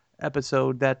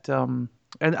episode that, and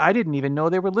I didn't even know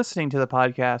they were listening to the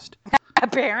podcast.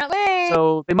 Apparently.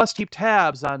 So they must keep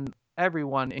tabs on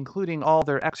everyone, including all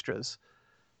their extras.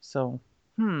 So,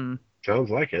 Sounds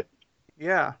like it.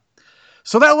 Yeah.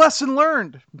 So that lesson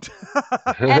learned.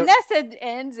 And that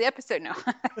ends the episode now.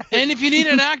 And if you need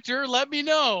an actor, let me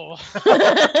know.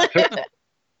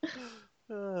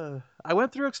 I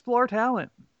went through Explore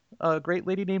Talent. A great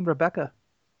lady named Rebecca.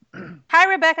 Hi,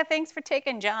 Rebecca. Thanks for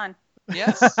taking John.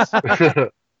 Yes.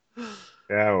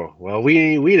 Yeah. Well,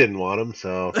 we didn't want him,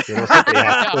 so somebody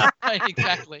has to. Yeah,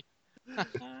 exactly.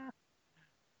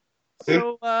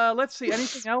 So let's see.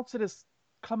 Anything else that has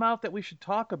come out that we should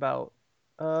talk about?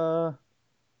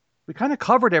 We kind of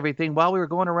covered everything while we were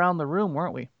going around the room,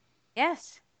 weren't we?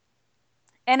 Yes.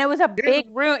 And it was a big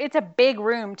room. It's a big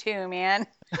room too, man.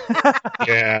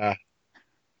 Yeah.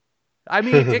 I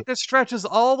mean, this stretches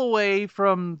all the way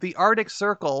from the Arctic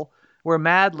Circle, where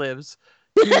Mad lives,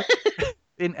 to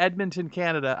in Edmonton,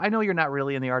 Canada. I know you're not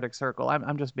really in the Arctic Circle.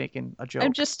 I'm just making a joke.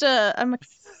 I'm just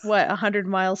 100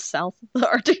 miles south of the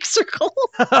Arctic Circle.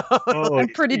 Oh, I'm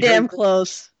pretty damn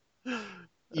close.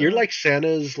 You're like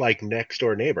Santa's next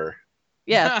door neighbor.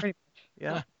 Yeah, pretty much.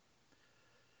 Yeah.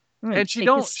 And she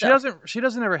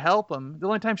doesn't ever help him. The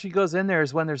only time she goes in there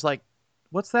is when there's like,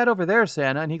 what's that over there,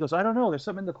 Santa? And he goes, I don't know. There's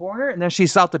something in the corner. And then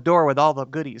she's out the door with all the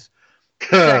goodies.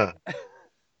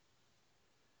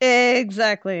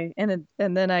 Exactly. And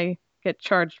then I get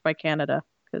charged by Canada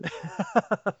because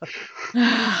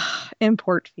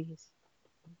import fees.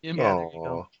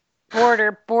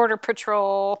 Border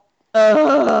patrol.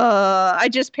 I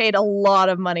just paid a lot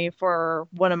of money for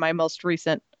one of my most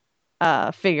recent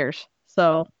figures.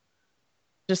 So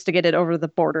just to get it over the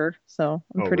border. So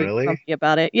I'm pretty grumpy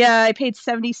about it. Yeah, I paid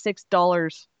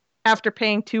 $76 after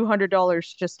paying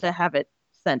 $200 just to have it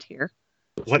sent here.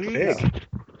 What fig?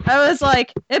 I was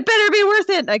like, it better be worth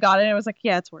it. And I got it. And I was like,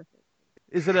 yeah, it's worth it.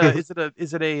 Is it a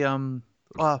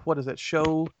what is it?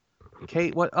 Show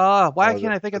Kate? What? Why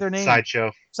can't I think of their name?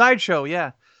 Sideshow,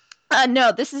 yeah.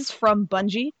 No, this is from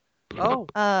Bungie. Oh.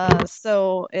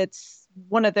 So it's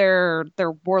one of their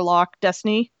Warlock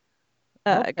Destiny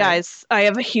guys. I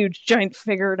have a huge giant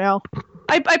figure now.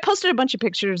 I posted a bunch of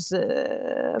pictures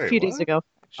a few days ago.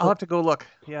 Actually. I'll have to go look.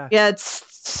 Yeah. Yeah, it's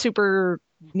super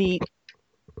neat.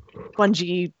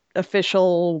 Bungie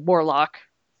official Warlock.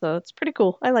 So it's pretty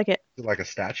cool. I like it. Is it like a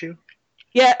statue?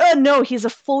 Yeah. No, he's a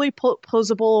fully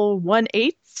posable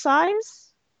 1/8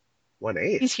 size.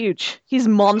 1/8. He's huge. He's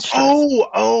monstrous.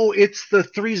 Oh, it's the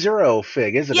 3-0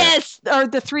 fig, isn't it? Yes, or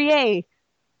the 3A.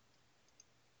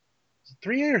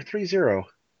 3A or 3-0?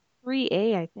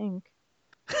 3A, I think.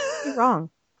 You're wrong.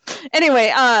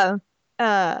 Anyway,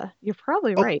 you're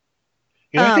probably right.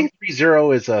 I think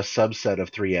 3-0 is a subset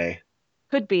of 3A.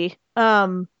 Could be.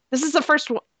 This is the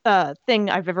first thing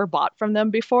I've ever bought from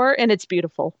them before, and it's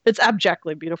beautiful. It's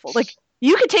abjectly beautiful. Like,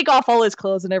 you could take off all his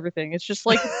clothes and everything. It's just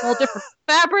like it's all different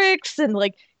fabrics, and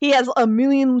like he has a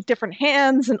million different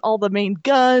hands and all the main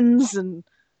guns, and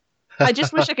I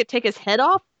just wish I could take his head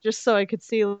off just so I could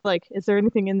see like, is there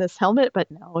anything in this helmet?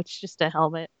 But no, it's just a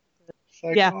helmet. It's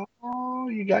like, yeah. Oh,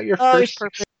 you got your first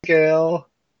scale.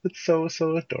 It's so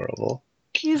adorable.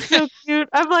 He's so cute.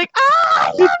 I'm like,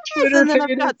 I love this, and then I've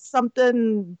Twitter-tated. got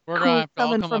something We're gonna cool have to all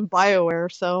coming come from up.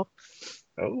 BioWare, so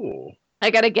Oh, I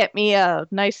gotta get me a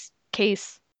nice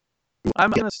case.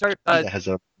 I'm gonna start. It has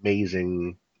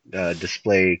amazing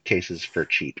display cases for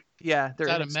cheap. Yeah, they're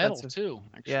It's out of metal inexpensive. too.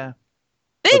 Actually. Yeah.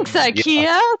 Thanks, Yeah.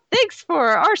 IKEA. Thanks for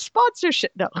our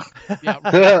sponsorship. No,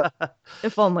 Yeah.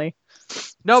 if only.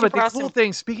 No, but Super the awesome. cool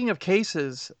thing, speaking of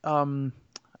cases,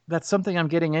 that's something I'm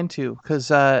getting into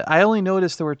because I only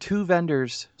noticed there were 2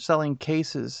 vendors selling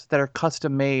cases that are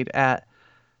custom made at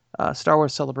Star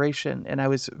Wars Celebration, and I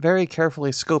was very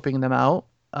carefully scoping them out,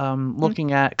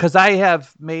 looking at because I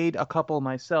have made a couple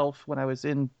myself when I was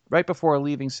in right before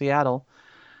leaving Seattle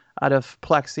out of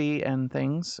plexi and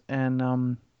things,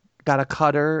 and got a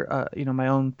cutter, my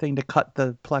own thing to cut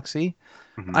the plexi.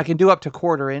 Mhm. I can do up to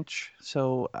 1/4 inch,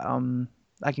 so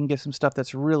I can get some stuff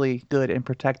that's really good in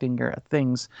protecting your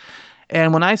things.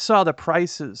 And when I saw the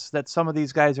prices that some of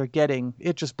these guys are getting,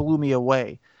 it just blew me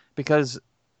away because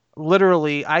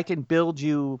literally I can build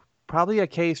you probably a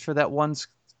case for that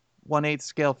 1/8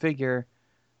 scale figure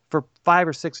for $5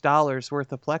 or $6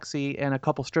 worth of plexi and a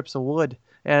couple strips of wood.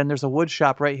 And there's a wood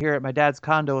shop right here at my dad's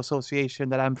condo association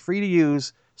that I'm free to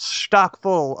use, stock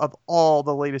full of all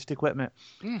the latest equipment.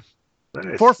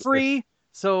 Nice. For free.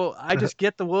 So I just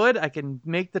get the wood. I can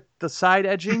make the side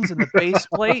edgings and the base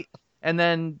plate, and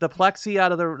then the plexi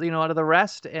out of the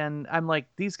rest. And I'm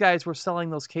like, these guys were selling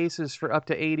those cases for up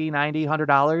to $80, $90,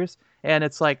 $100, and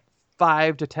it's like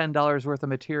 $5 to $10 worth of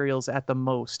materials at the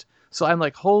most. So I'm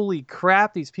like, holy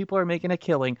crap, these people are making a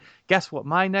killing. Guess what?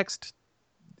 My next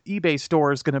eBay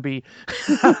store is going to be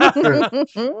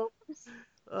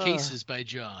Cases by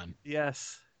John.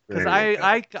 Yes, because There you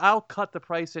go. I'll cut the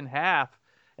price in half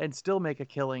and still make a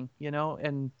killing,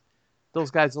 and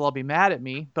those guys will all be mad at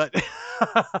me, but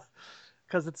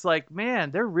because it's like,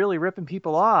 man, they're really ripping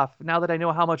people off now that I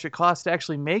know how much it costs to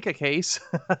actually make a case.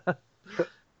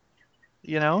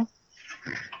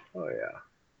 Oh yeah.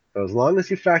 So as long as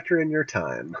you factor in your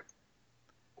time.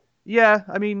 Yeah,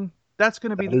 I mean, that's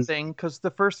going to be That the is- thing, because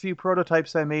the first few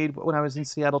prototypes I made when I was in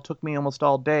Seattle took me almost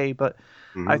all day, but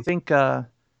I Mhm.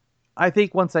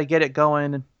 think once I get it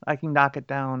going, I can knock it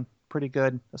down pretty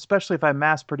good, especially if I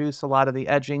mass produce a lot of the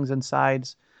edgings and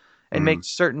sides and make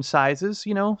certain sizes,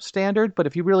 standard. But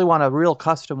if you really want a real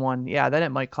custom one, yeah, then it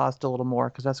might cost a little more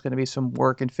because that's going to be some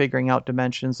work in figuring out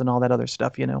dimensions and all that other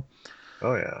stuff,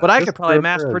 Oh yeah. But I Just could probably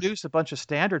mass remember produce a bunch of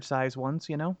standard size ones,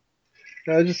 I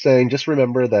was just saying, just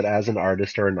remember that as an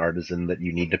artist or an artisan, that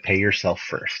you need to pay yourself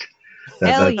first.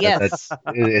 Hell yes.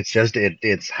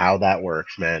 It's how that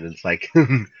works, man. It's like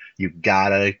you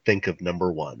gotta think of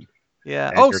number one. Yeah.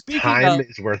 And Oh, your speaking time of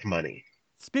is worth money.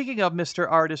 Mr.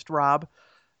 Artist Rob,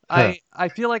 Huh. I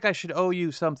feel like I should owe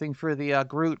you something for the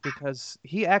Groot because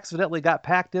he accidentally got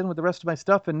packed in with the rest of my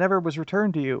stuff and never was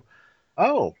returned to you.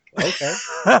 Oh, okay.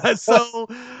 So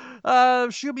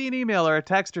shoot me an email or a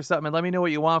text or something and let me know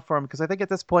what you want for him, because I think at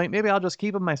this point maybe I'll just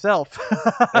keep him myself.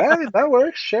 Yeah, that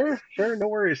works. Sure, no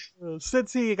worries.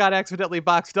 Since he got accidentally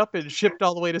boxed up and shipped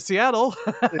all the way to Seattle.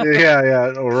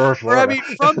 Yeah, or Florida. Or I mean,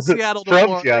 from Seattle to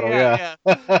From Florida.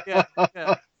 Seattle,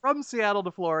 Yeah. From Seattle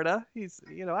to Florida. He's,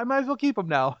 I might as well keep him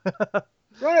now.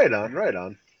 Right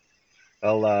on.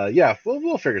 Well, yeah,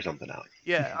 we'll figure something out.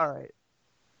 Yeah, all right.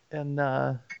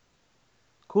 And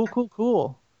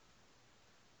cool.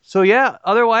 So yeah,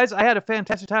 otherwise I had a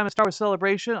fantastic time at Star Wars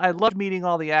Celebration. I loved meeting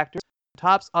all the actors.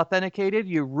 Topps authenticated.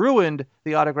 You ruined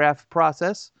the autograph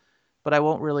process, but I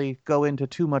won't really go into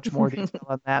too much more detail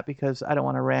on that because I don't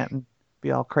want to rant and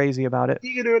be all crazy about it.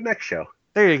 You can do it next show.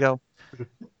 There you go.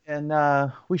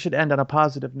 And we should end on a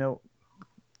positive note,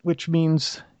 which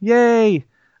means yay!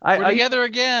 We're together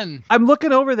again. I'm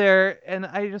looking over there, and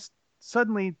I just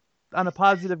suddenly, on a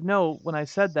positive note, when I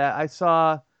said that, I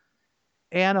saw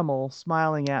Animal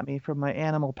smiling at me from my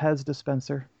Animal Pez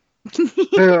dispenser.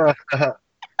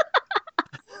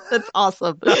 That's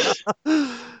awesome.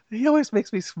 He always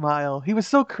makes me smile. He was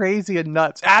so crazy and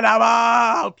nuts.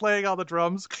 Animal! Playing all the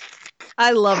drums.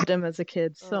 I loved him as a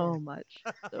kid so much.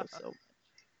 So much.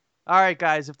 All right,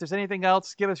 guys, if there's anything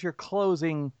else, give us your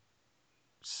closing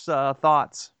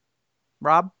thoughts.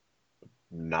 Rob?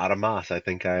 Not a moss. I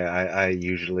think I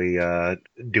usually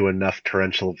do enough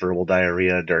torrential verbal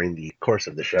diarrhea during the course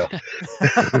of the show.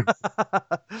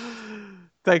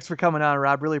 Thanks for coming on,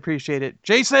 Rob. Really appreciate it.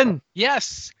 Jason!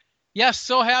 Yes,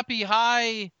 so happy.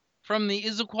 Hi from the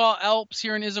Issaquah Alps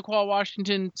here in Issaquah,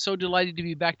 Washington. So delighted to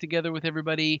be back together with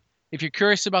everybody. If you're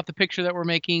curious about the picture that we're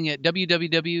making at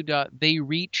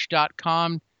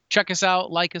www.theyreach.com, check us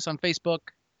out, like us on Facebook,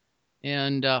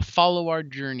 and follow our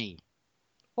journey.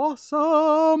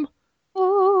 Awesome!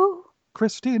 Ooh.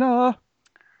 Christina.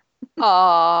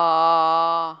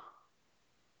 Aww.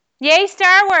 Yay,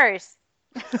 Star Wars.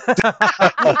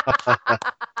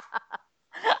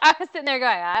 I was sitting there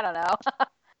going, I don't know.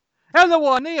 And the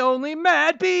one, the only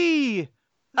Mad Bee.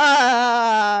 Yay!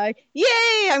 I'm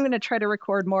gonna try to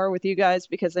record more with you guys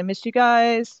because I missed you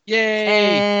guys.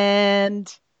 Yay!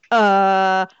 And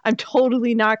I'm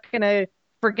totally not gonna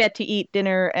forget to eat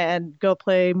dinner and go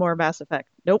play more Mass Effect.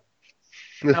 Nope.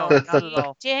 No, not at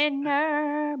all.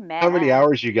 Dinner, How many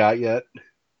hours you got yet?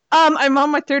 I'm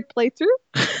on my 3rd playthrough.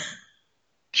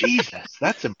 Jesus,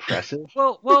 that's impressive.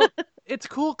 Well, it's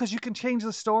cool because you can change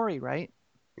the story, right?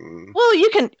 Well, you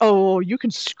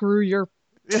can screw your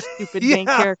stupid main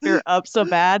character up so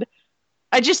bad.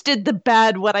 I just did the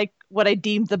bad what I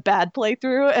deemed the bad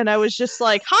playthrough, and I was just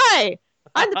like, "Hi,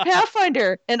 I'm the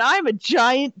Pathfinder, and I'm a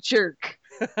giant jerk."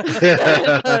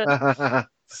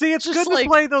 See, it's good to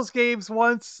play those games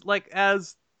once, like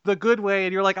as the good way,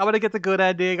 and you're like, "I'm gonna get the good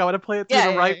ending. I want to play it through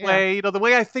the right way. You know, the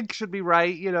way I think should be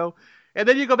right. You know." And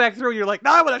then you go back through and you're like,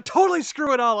 no, I'm going to totally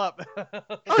screw it all up.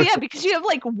 Oh, yeah, because you have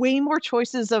like way more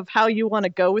choices of how you want to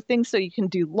go with things. So you can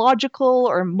do logical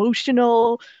or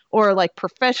emotional or like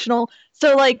professional.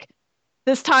 So like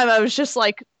this time I was just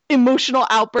like emotional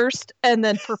outburst and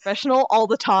then professional all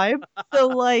the time. So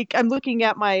like I'm looking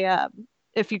at my,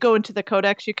 if you go into the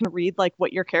codex, you can read like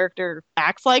what your character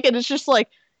acts like. And it's just like,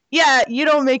 yeah, you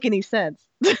don't make any sense.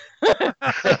 You're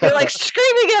like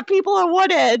screaming at people on one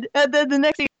end, and then the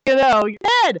next thing you know, you're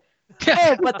dead.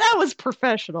 Oh, but that was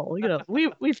professional. You know,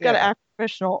 we've got to act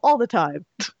professional all the time.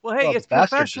 Well, hey, it's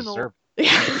professional.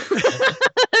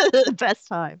 Best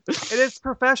time. It is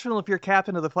professional if you're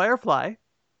captain of the Firefly.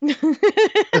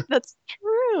 That's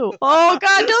true. Oh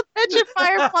God, don't touch it,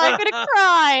 Firefly. I'm gonna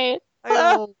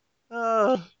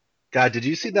cry. God, did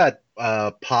you see that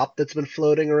pop that's been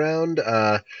floating around?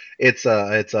 It's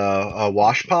a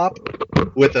wash pop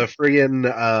with a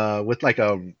friggin' with like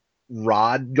a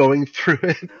rod going through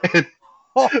it and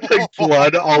like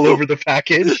blood all over the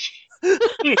package.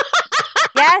 Yes,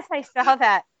 I saw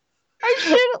that. I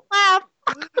shouldn't laugh.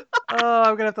 Oh,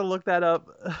 I'm gonna have to look that up.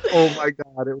 Oh my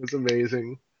God, it was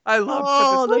amazing. I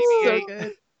love that's so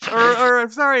good. Or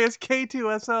I'm sorry, it's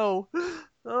K2SO.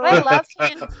 Oh.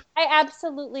 I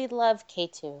absolutely love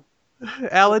K2.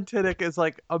 Alan Tiddick is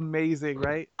like amazing,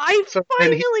 right? I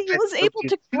finally was able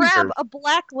to grab a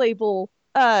black label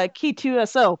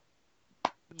K2SO.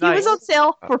 He was on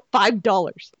sale for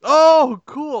 $5. Oh,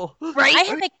 cool. Right? I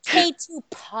have a K2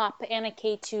 pop and a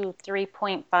K2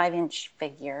 3.5-inch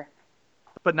figure.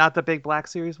 But not the big Black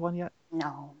Series one yet?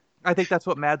 No. I think that's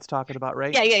what Mad's talking about,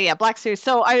 right? Yeah, Black Series.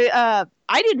 So I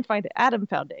didn't find it. Adam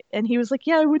found it. And he was like,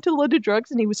 yeah, I went to London Drugs,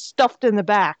 and he was stuffed in the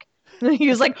back. And he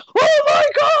was like, oh my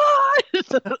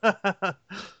God!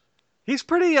 He's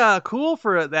pretty cool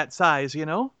for that size, you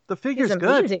know? The figure's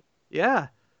good. Yeah.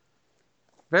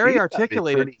 Very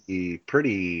articulated.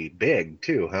 Pretty big,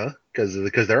 too, huh?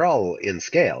 Because they're all in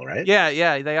scale, right?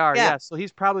 Yeah, they are. Yeah. So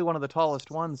he's probably one of the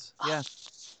tallest ones. Yeah.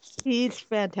 He's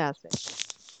fantastic.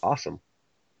 Awesome.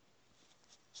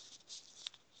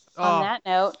 On that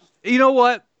note. You know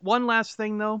what? One last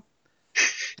thing, though.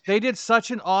 They did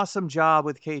such an awesome job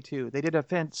with K2. They did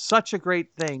such a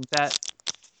great thing that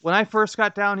when I first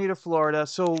got down here to Florida,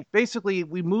 so basically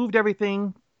we moved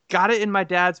everything, got it in my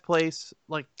dad's place.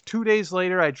 Like 2 days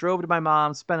later, I drove to my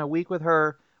mom's, spent a week with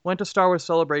her, went to Star Wars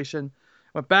Celebration,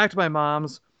 went back to my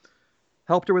mom's,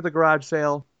 helped her with the garage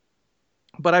sale.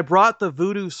 But I brought the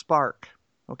Voodoo Spark,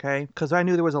 okay? Because I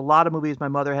knew there was a lot of movies my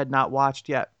mother had not watched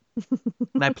yet.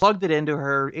 And I plugged it into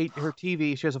her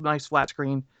TV. She has a nice flat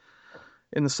screen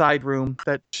in the side room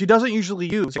that she doesn't usually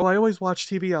use. Oh, I always watch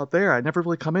TV out there. I never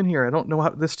really come in here. I don't know how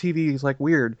this TV is like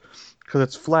weird because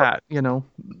it's flat, you know.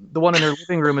 The one in her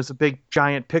living room is a big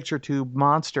giant picture tube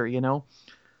monster, you know.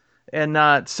 And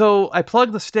so I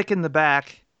plug the stick in the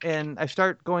back and I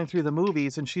start going through the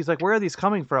movies and she's like, where are these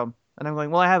coming from? And I'm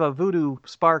going, well, I have a Voodoo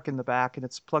Spark in the back and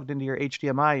it's plugged into your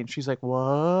HDMI. And she's like,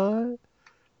 what?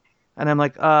 And I'm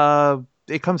like,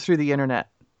 it comes through the internet.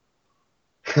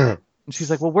 And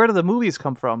she's like, well, where do the movies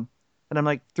come from? And I'm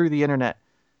like, through the internet.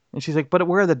 And she's like, but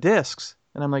where are the discs?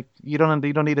 And I'm like, you don't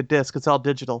need a disc. It's all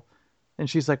digital. And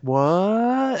she's like,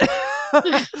 what?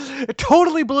 It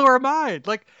totally blew her mind.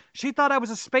 Like, she thought I was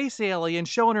a space alien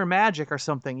showing her magic or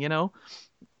something, you know?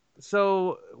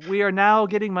 So we are now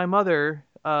getting my mother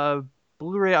a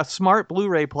smart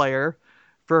Blu-ray player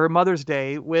for her Mother's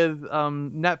Day with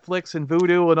Netflix and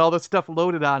Vudu and all this stuff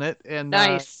loaded on it. And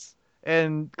nice.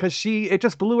 And because it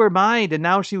just blew her mind, and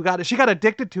now she got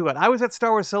addicted to it. I was at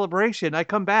Star Wars Celebration. I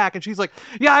come back, and she's like,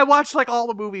 "Yeah, I watched like all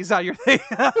the movies on your thing."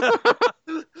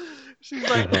 She's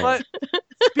like, but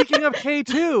speaking of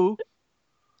K2,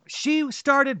 she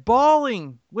started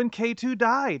bawling when K2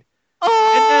 died.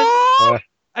 Oh!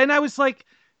 And I was like,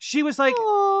 she was like,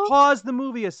 pause the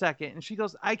movie a second. And she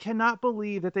goes, I cannot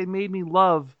believe that they made me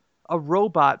love a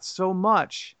robot so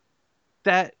much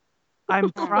that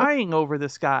I'm crying over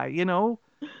this guy, you know?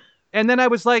 And then I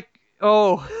was like,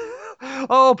 oh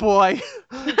boy,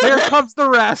 here comes the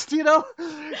rest, you know?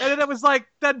 And then it was like,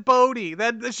 then Bodhi.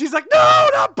 Then she's like, no,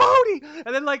 not Bodhi.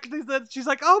 And then like, she's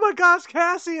like, oh my gosh,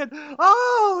 Cassian.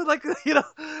 Oh, like, you know,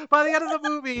 by the end of the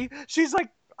movie, she's like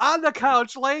on the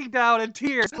couch, laying down in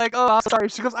tears. Like, oh, I'm sorry.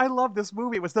 She goes, I love this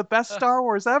movie. It was the best Star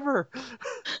Wars ever.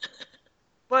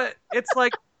 But it's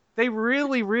like, they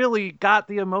really, really got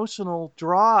the emotional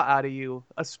draw out of you,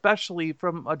 especially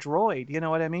from a droid. You know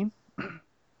what I mean?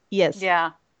 Yes.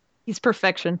 Yeah. He's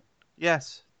perfection.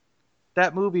 Yes.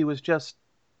 That movie was just,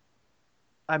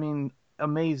 I mean,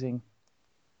 amazing.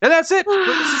 And that's it for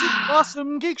the Super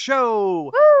Awesome Geek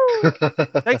Show.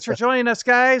 Thanks for joining us,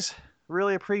 guys.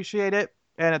 Really appreciate it.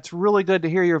 And it's really good to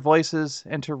hear your voices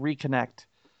and to reconnect.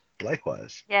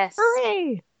 Likewise. Yes.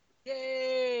 Hooray!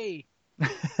 Yay!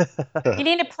 You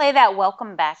need to play that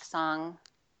welcome back song.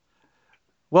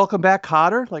 Welcome back,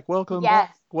 Cotter? Like, welcome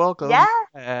back. Welcome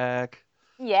back.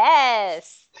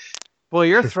 Yes. Boy,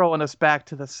 you're throwing us back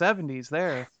to the 70s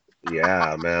there.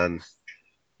 Yeah, man.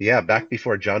 Yeah, back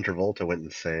before John Travolta went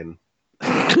insane.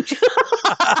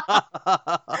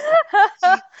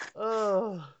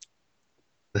 Oh.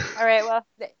 All right, well,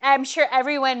 I'm sure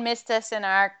everyone missed us in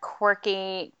our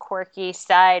quirky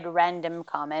side random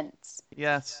comments.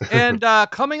 Yes. And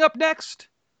coming up next,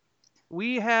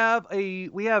 we have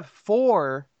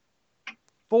four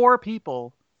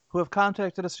people who have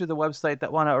contacted us through the website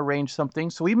that want to arrange something.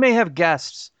 So we may have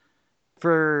guests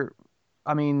for,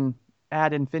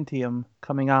 ad infinitum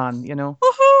coming on, you know?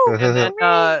 Woohoo! And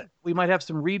then we might have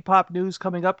some Read Pop news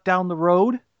coming up down the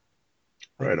road.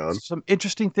 Right on. Some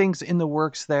interesting things in the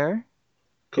works there.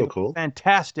 Cool.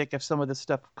 Fantastic if some of this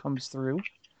stuff comes through.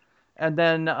 And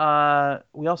then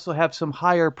we also have some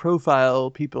higher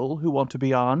profile people who want to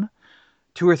be on.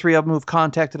 2 or 3 of them who've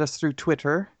contacted us through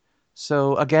Twitter.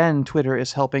 So again, Twitter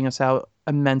is helping us out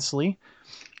immensely.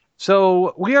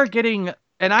 So we are getting,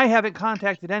 and I haven't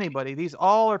contacted anybody. These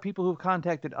all are people who've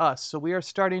contacted us. So we are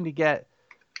starting to get,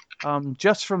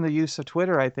 just from the use of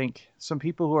Twitter, I think, some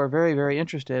people who are very, very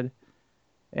interested.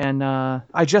 And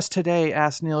I just today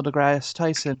asked Neil deGrasse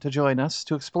Tyson to join us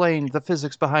to explain the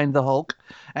physics behind the Hulk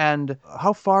and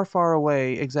how far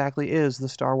away exactly is the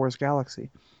Star Wars galaxy.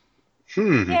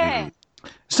 Yeah.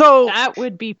 So that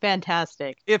would be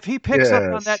fantastic. If he picks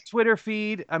up on that Twitter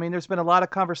feed, there's been a lot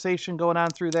of conversation going on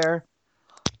through there.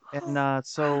 And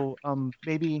so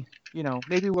maybe we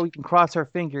can cross our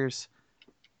fingers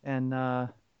and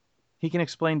he can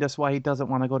explain to us why he doesn't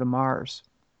want to go to Mars.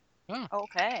 Oh.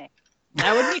 Okay.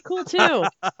 That would be cool too.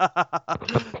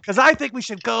 Because I think we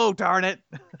should go, darn it.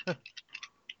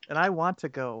 And I want to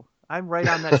go. I'm right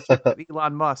on that ship with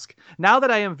Elon Musk. Now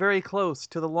that I am very close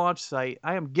to the launch site,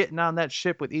 I am getting on that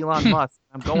ship with Elon Musk.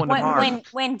 I'm going to Mars.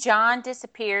 When John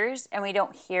disappears and we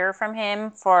don't hear from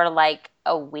him for like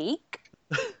a week,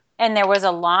 and there was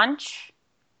a launch.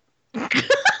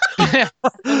 I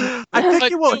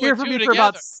think you won't hear from me for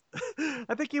about.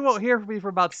 I think you won't hear from me for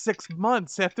about 6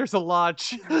 months if there's a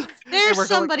launch. There's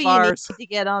somebody you need to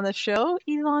get on the show,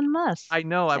 Elon Musk. I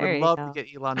know. I would love to get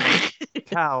Elon Musk.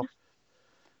 Cow.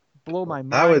 Blow my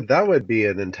mind. That would be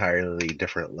an entirely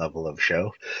different level of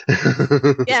show.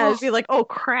 Yeah, it'd be like, oh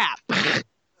crap.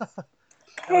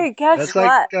 Hey, guess That's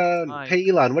what? like, hey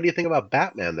Elon, what do you think about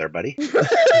Batman there, buddy?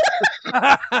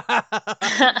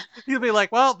 He'll be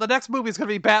like, well, the next movie is going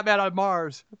to be Batman on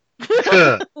Mars.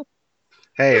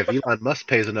 Hey, if Elon Musk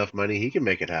pays enough money, he can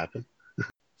make it happen.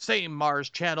 Same Mars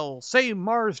channel, same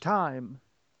Mars time.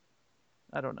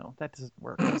 I don't know. That doesn't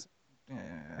work.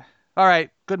 All right.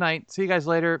 Good night. See you guys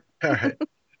later. All right.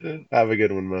 Have a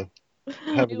good one, Mo.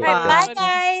 Have a good Bye,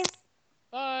 guys.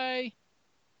 Bye.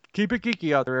 Keep it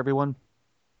geeky out there, everyone.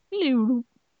 Hello.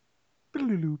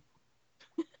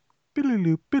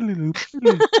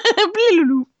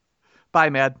 Bye,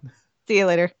 Mad. See you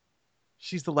later.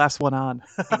 She's the last one on.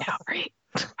 I know, right?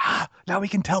 Now we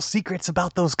can tell secrets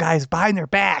about those guys behind their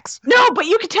backs. No, but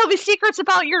you can tell me secrets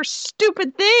about your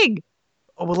stupid thing.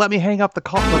 Oh, well, let me hang up the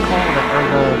call, or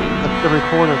the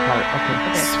recorder part.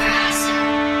 Okay.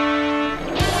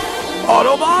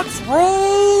 Autobots,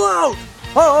 roll out!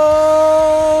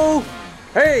 Oh!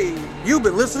 Hey, you've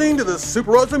been listening to the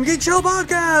Super Awesome Geek Show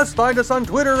podcast. Find us on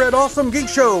Twitter at Awesome Geek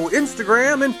Show,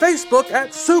 Instagram and Facebook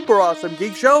at Super Awesome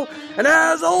Geek Show. And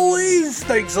as always,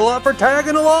 thanks a lot for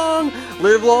tagging along.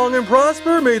 Live long and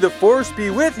prosper. May the force be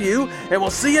with you. And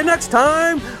we'll see you next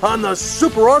time on the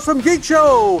Super Awesome Geek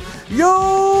Show.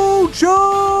 Yo,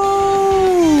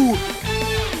 Joe!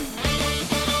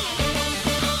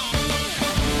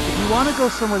 If you want to go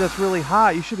somewhere that's really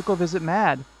hot, you should go visit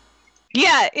Mad.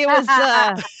 Yeah, it was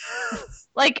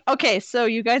like, okay, so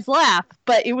you guys laugh,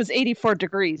 but it was 84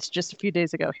 degrees just a few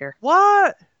days ago here.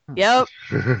 What? Yep.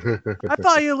 I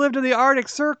thought you lived in the Arctic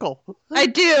Circle. I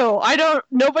do.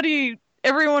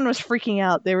 Everyone was freaking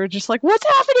out. They were just like, what's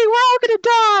happening? We're all going to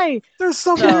die. There's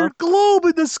some weird globe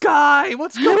in the sky.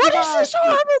 What's going on? What is this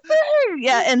horrible thing?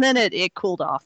 Yeah, and then it cooled off.